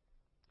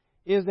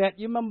 is that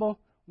you remember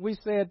we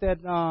said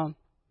that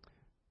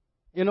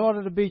in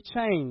order to be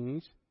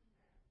changed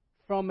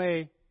from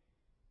a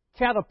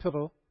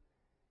caterpillar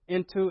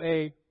into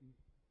a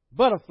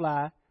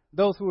butterfly,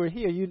 those who are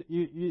here,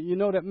 you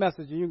know that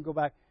message, and you can go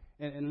back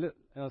and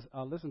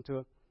listen to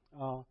it.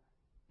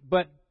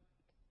 But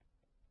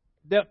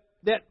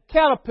that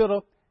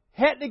caterpillar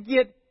had to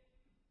get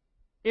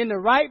in the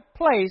right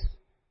place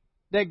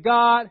that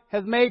God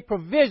has made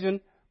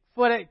provision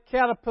for that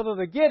caterpillar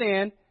to get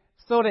in,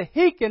 so that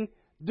He can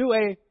do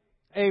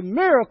a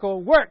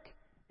miracle work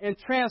and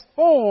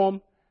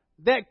transform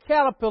that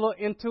caterpillar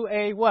into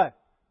a what?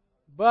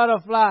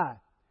 Butterfly.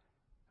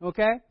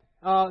 Okay?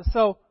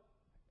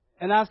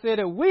 And I said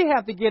that we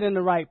have to get in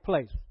the right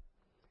place.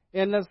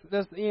 And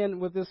let's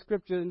end with this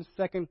scripture in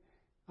 2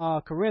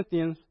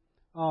 Corinthians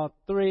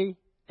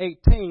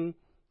 3:18.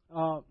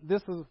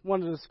 This is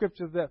one of the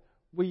scriptures that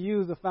we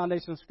use, the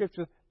foundation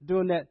scripture,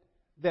 doing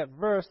that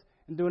verse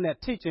and doing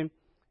that teaching.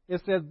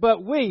 It says,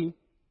 "But we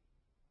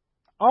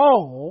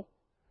all,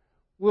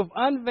 with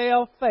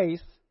unveiled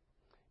face,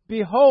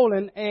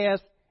 beholding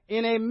as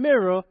in a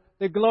mirror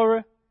the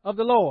glory of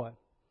the Lord,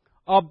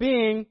 are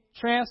being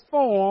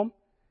transformed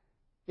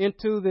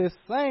into the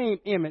same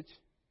image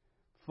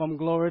from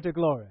glory to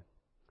glory,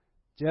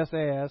 just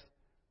as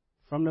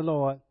from the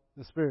Lord,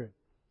 the Spirit."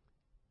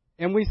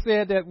 And we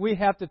said that we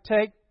have to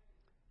take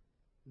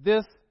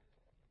this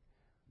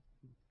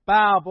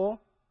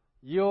Bible,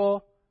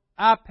 your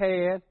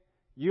iPad,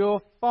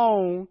 your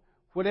phone,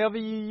 whatever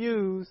you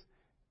use,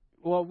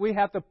 well, we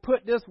have to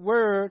put this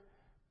word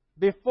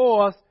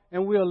before us,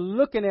 and we're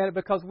looking at it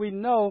because we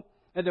know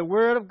that the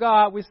Word of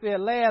God, we said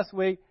last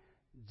week,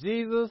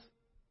 Jesus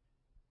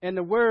and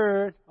the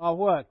Word are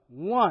what?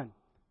 One,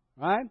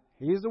 right?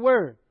 He's the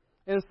Word.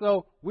 And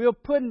so we're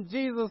putting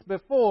Jesus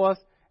before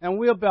us, and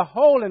we're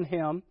beholding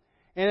Him.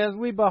 And as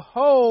we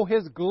behold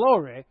His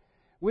glory,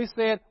 we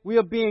said we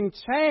are being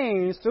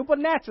changed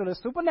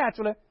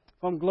supernaturally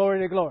from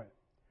glory to glory.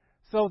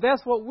 So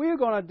that's what we're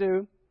going to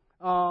do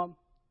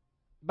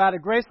by the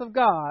grace of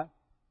God.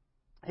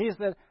 He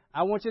said,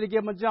 I want you to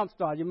give Him a jump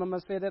start. You remember I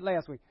said that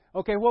last week.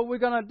 Okay, what we're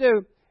going to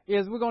do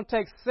is we're going to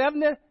take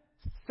 70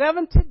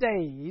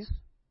 days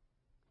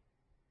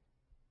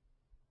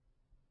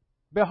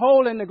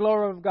beholding the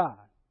glory of God.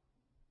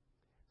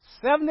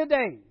 70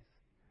 days.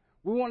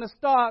 We want to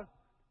start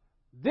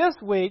this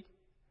week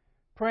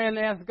praying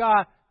and ask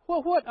God,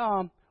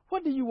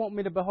 what do you want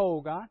me to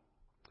behold, God?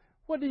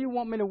 What do you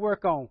want me to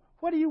work on?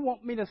 What do you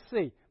want me to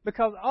see?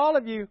 Because all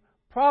of you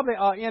probably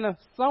are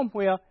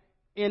somewhere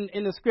in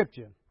the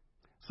Scripture.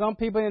 Some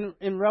people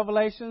in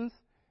Revelations,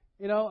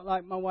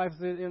 like my wife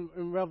said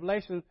in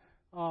Revelation,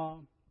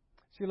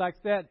 she likes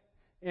that,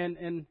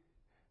 and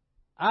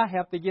I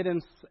have to get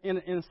in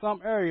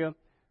some area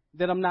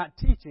that I'm not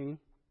teaching,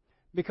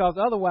 because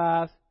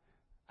otherwise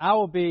I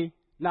will be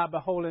not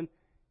beholding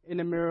in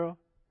the mirror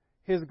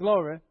His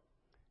glory,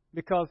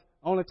 because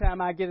only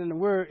time I get in the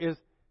Word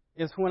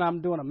is when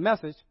I'm doing a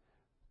message.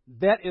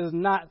 That is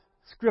not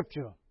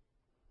Scripture.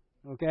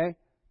 Okay?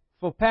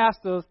 For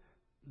pastors,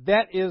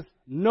 that is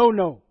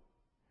no.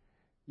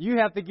 You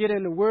have to get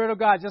in the Word of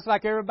God just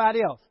like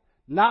everybody else.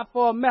 Not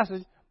for a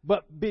message,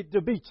 but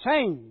to be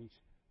changed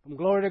from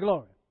glory to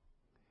glory.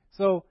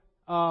 So,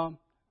 I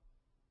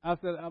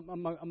said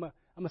I'm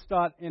gonna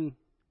start in.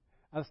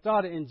 I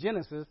started in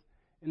Genesis,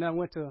 and then I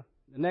went to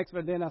the next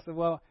one. Then I said,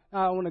 well,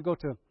 I want to go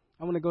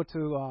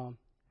to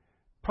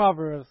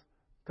Proverbs,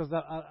 because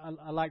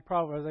I like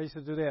Proverbs. I used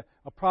to do that.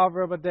 A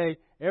proverb a day,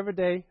 every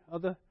day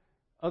of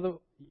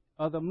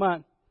the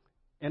month,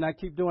 and I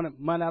keep doing it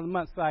month out of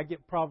month, so I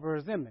get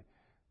Proverbs in me.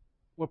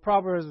 Well,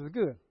 Proverbs is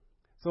good.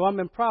 So I'm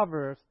in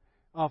Proverbs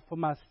for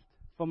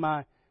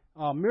my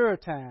mirror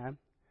time,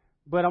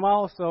 but I'm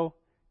also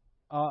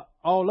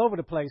all over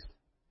the place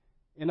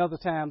in other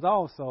times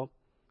also.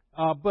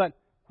 But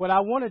what I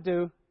want to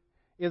do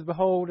is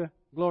behold the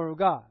glory of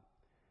God.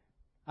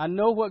 I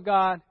know what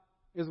God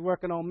is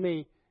working on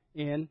me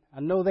in. I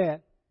know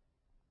that.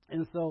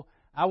 And so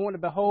I want to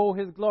behold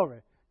His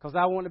glory, because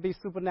I want to be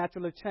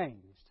supernaturally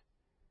changed.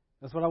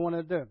 That's what I want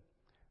to do.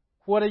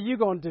 What are you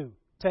going to do?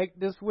 Take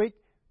this week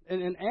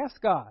and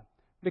ask God.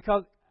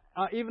 Because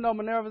even though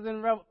Minerva's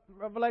in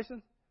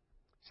Revelation,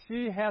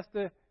 she has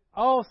to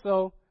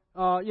also,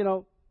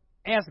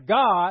 ask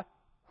God,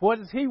 what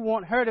does He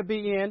want her to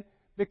be in?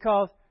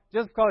 Because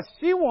just because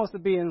she wants to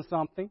be in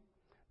something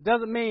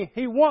doesn't mean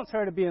He wants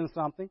her to be in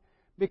something,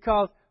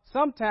 because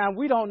sometimes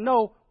we don't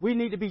know we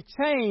need to be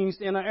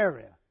changed in an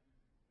area.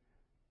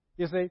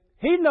 You see,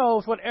 He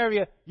knows what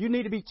area you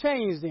need to be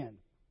changed in.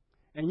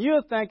 And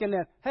you're thinking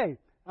that, hey,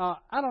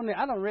 I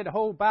don't read the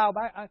whole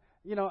Bible.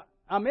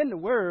 I'm in the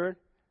Word.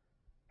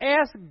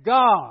 Ask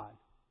God.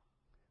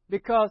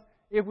 Because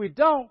if we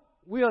don't,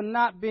 we are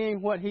not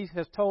being what He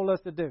has told us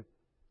to do.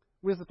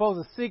 We're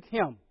supposed to seek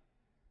Him.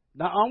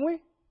 Now, aren't we?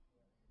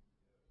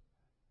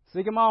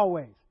 Seek Him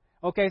always.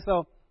 Okay,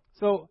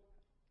 so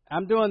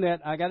I'm doing that.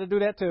 I got to do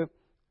that too.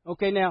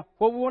 Okay, now,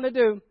 what we want to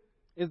do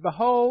is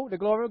behold the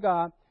glory of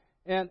God.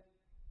 And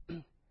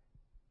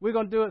we're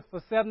going to do it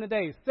for 70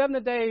 days.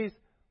 70 days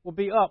will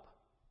be up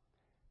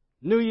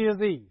New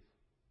Year's Eve.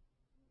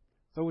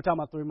 So we're talking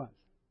about 3 months.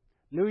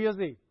 New Year's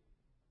Eve.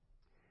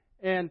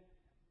 And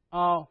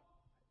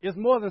it's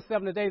more than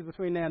 70 days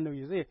between now and New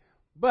Year's Eve.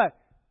 But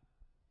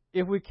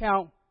if we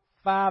count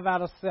 5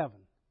 out of 7,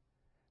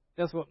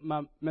 that's what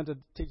my mentor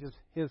teaches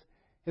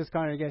his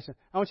congregation.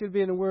 I want you to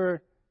be in the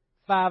Word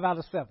 5 out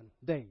of 7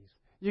 days.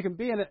 You can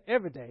be in it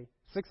every day,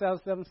 6 out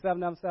of 7,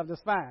 7 out of 7,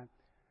 that's fine.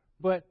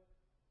 But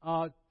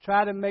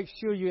try to make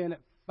sure you're in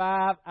it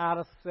 5 out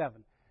of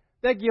 7.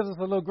 That gives us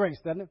a little grace,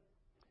 doesn't it?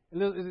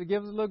 It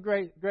gives us a little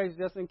grace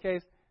just in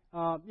case,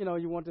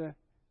 you want to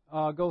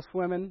go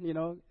swimming,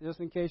 just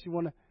in case you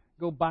want to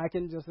go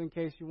biking, just in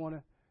case you want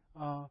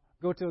to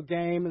go to a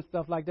game and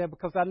stuff like that.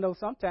 Because I know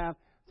sometimes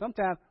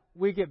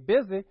we get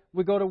busy,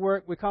 we go to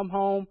work, we come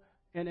home,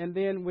 and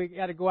then we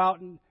got to go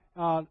out and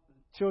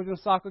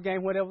children's soccer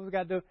game, whatever we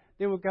got to do.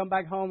 Then we come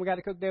back home, we got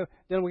to cook there.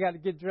 Then we got to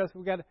get dressed,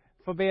 we got to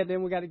for bed.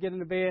 Then we got to get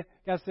into bed,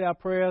 got to say our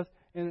prayers,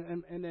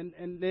 and then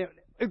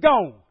it's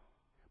gone.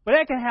 But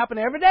that can happen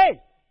every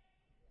day.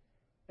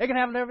 It can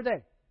happen every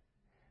day.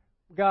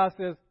 God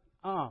says,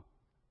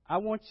 I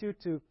want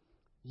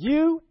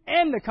you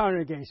and the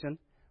congregation,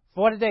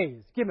 40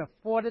 days. Give me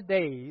 40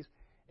 days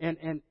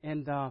and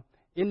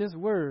in this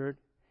Word,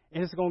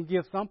 and it's going to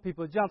give some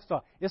people a jump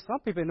start. There's some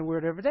people in the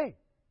Word every day.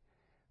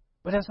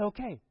 But that's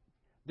okay.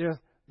 There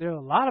are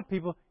a lot of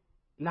people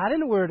not in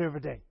the Word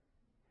every day.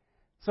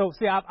 So,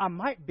 see, I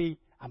might be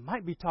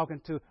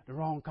talking to the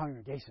wrong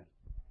congregation.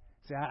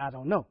 See, I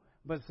don't know.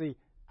 But, see,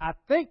 I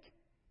think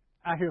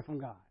I hear from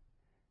God.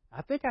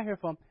 I think I hear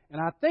from him,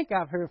 and I think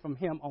I've heard from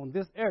him on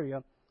this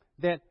area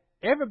that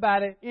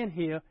everybody in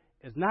here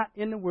is not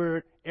in the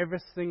Word every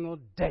single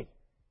day.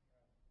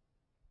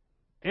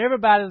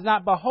 Everybody is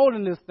not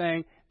beholding this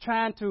thing,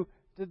 trying to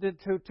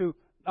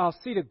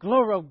see the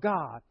glory of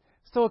God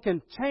so it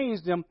can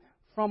change them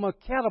from a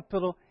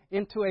caterpillar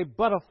into a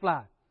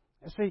butterfly.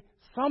 And see,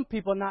 some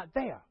people are not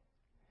there.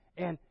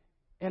 And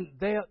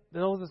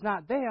those that's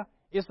not there,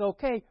 it's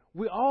okay.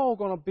 We're all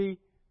going to be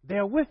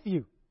there with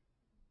you.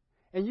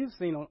 And you've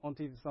seen on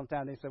TV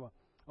sometimes they say, well,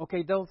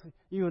 okay, those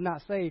you are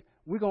not saved,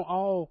 we're going to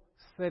all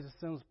say the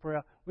sinner's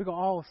prayer. We're going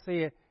to all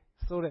say it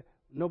so that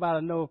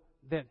nobody know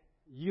that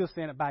you're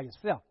saying it by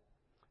yourself.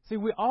 See,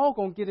 we're all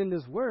going to get in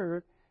this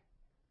Word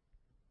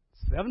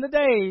 70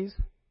 days,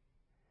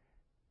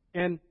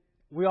 and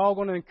we're all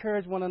going to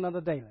encourage one another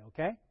daily,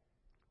 okay?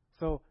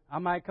 So I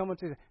might come up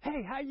to you,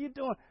 hey, how you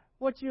doing?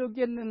 What you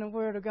getting in the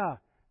Word of God?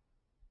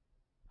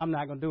 I'm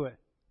not going to do it,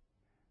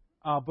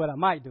 but I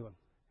might do it.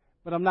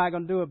 But I'm not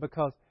going to do it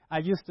because I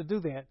used to do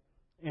that,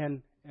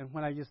 and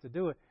when I used to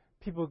do it,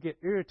 people get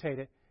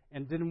irritated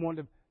and didn't want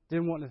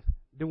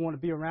to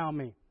be around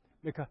me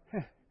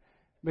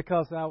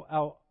because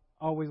I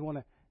always want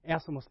to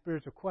ask them a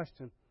spiritual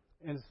question,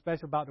 and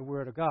especially about the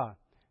Word of God,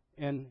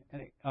 and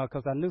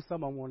because I knew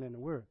some of them weren't in the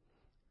Word,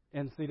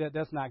 and see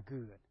that's not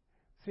good.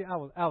 See, I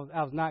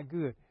was not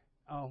good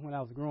when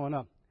I was growing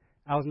up.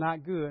 I was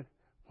not good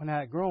when I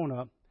had grown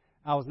up.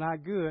 I was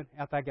not good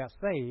after I got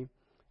saved.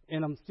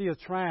 And I'm still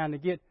trying to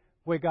get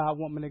where God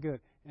wants me to go.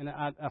 And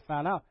I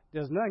found out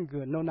there's nothing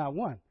good, no, not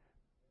one.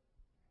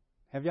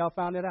 Have y'all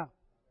found that out?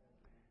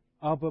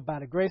 But by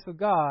the grace of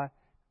God,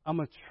 I'm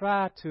going to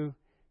try to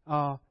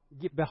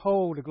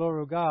behold the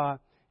glory of God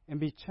and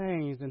be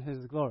changed in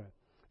His glory.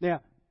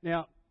 Now,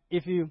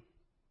 if you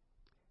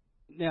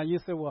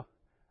say, well,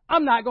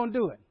 I'm not going to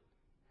do it.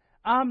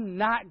 I'm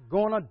not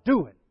going to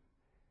do it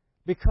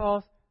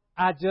because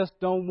I just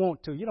don't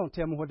want to. You don't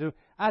tell me what to do.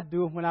 I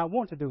do it when I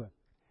want to do it.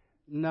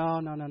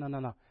 No.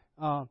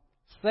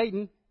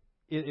 Satan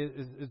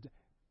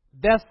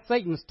that's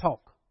Satan's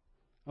talk.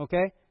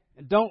 Okay?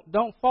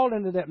 Don't fall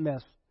into that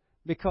mess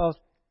because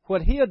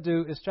what he'll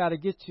do is try to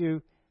get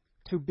you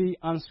to be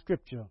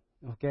unscriptural.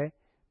 Okay?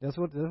 That's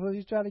what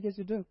he's trying to get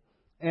you to do.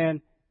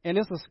 And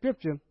it's a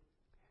scripture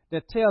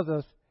that tells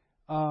us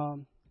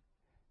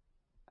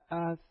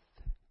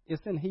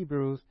it's in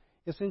Hebrews.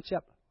 It's in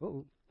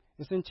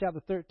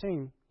chapter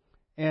 13.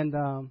 And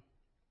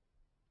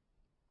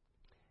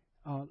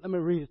let me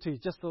read it to you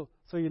just so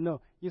you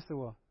know. You say,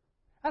 well,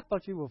 I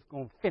thought you were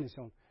going to finish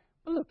on.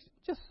 But look,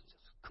 just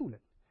cool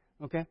it.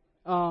 Okay?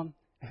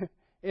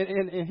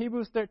 In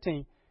Hebrews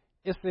 13,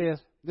 it says,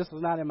 this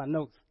was not in my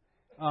notes,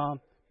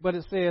 but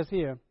it says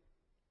here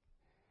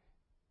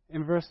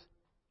in verse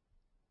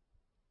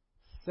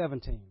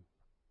 17.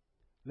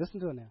 Listen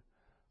to it now.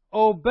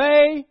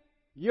 Obey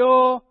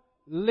your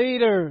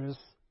leaders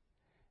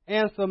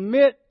and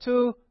submit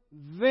to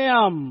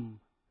them,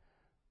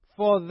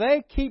 for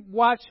they keep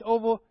watch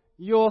over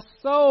your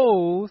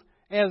souls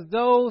as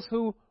those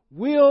who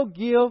will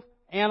give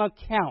an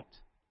account.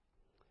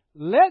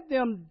 Let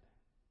them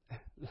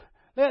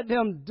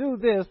do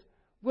this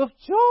with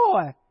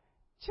joy,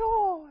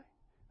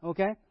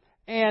 okay,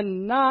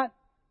 and not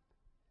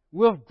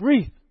with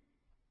grief,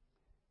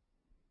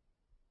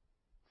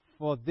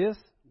 for this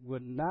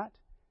would not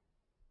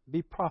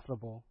be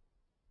profitable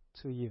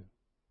to you.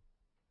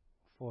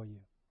 for you.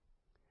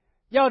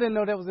 Y'all didn't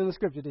know that was in the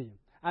scripture, did you?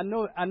 I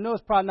know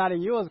it's probably not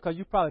in yours because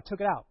you probably took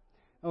it out.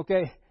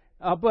 Okay,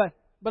 but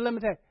let me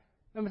tell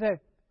you,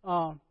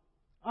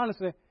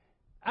 honestly,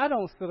 I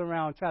don't sit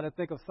around and try to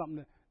think of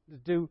something to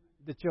do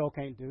that y'all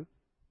can't do.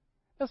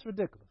 That's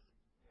ridiculous.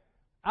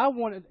 I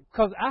want it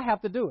because I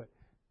have to do it.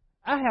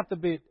 I have to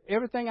be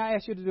everything I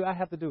ask you to do. I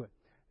have to do it.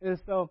 And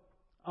so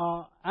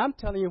I'm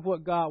telling you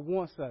what God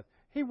wants us.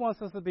 He wants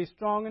us to be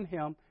strong in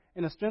Him,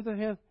 in the strength of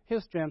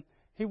His strength.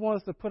 He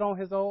wants us to put on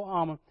His old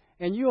armor,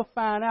 and you'll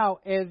find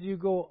out as you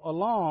go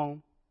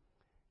along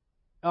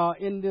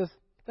in this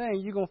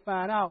thing. You're gonna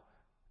find out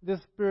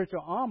this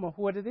spiritual armor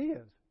what it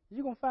is.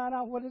 You're gonna find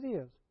out what it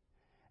is,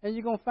 and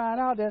you're gonna find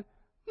out that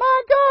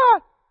my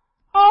God,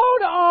 all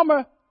the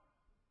armor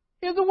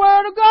is the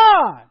Word of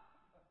God.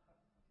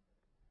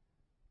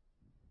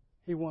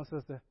 He wants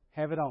us to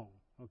have it on,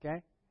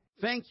 okay?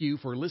 Thank you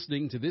for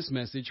listening to this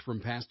message from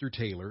Pastor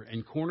Taylor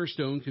and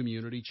Cornerstone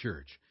Community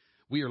Church.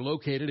 We are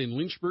located in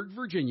Lynchburg,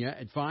 Virginia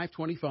at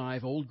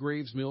 525 Old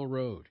Graves Mill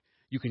Road.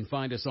 You can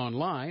find us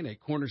online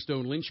at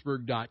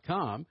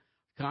cornerstonelynchburg.com,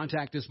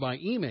 contact us by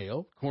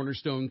email,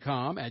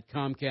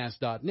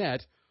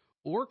 cornerstonecom@comcast.net,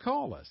 or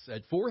call us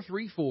at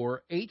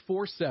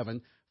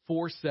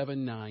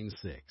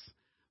 434-847-4796.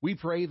 We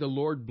pray the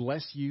Lord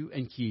bless you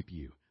and keep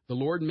you. The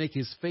Lord make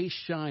His face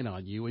shine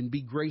on you and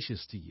be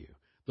gracious to you.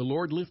 The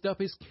Lord lift up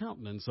His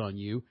countenance on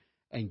you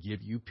and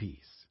give you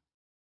peace.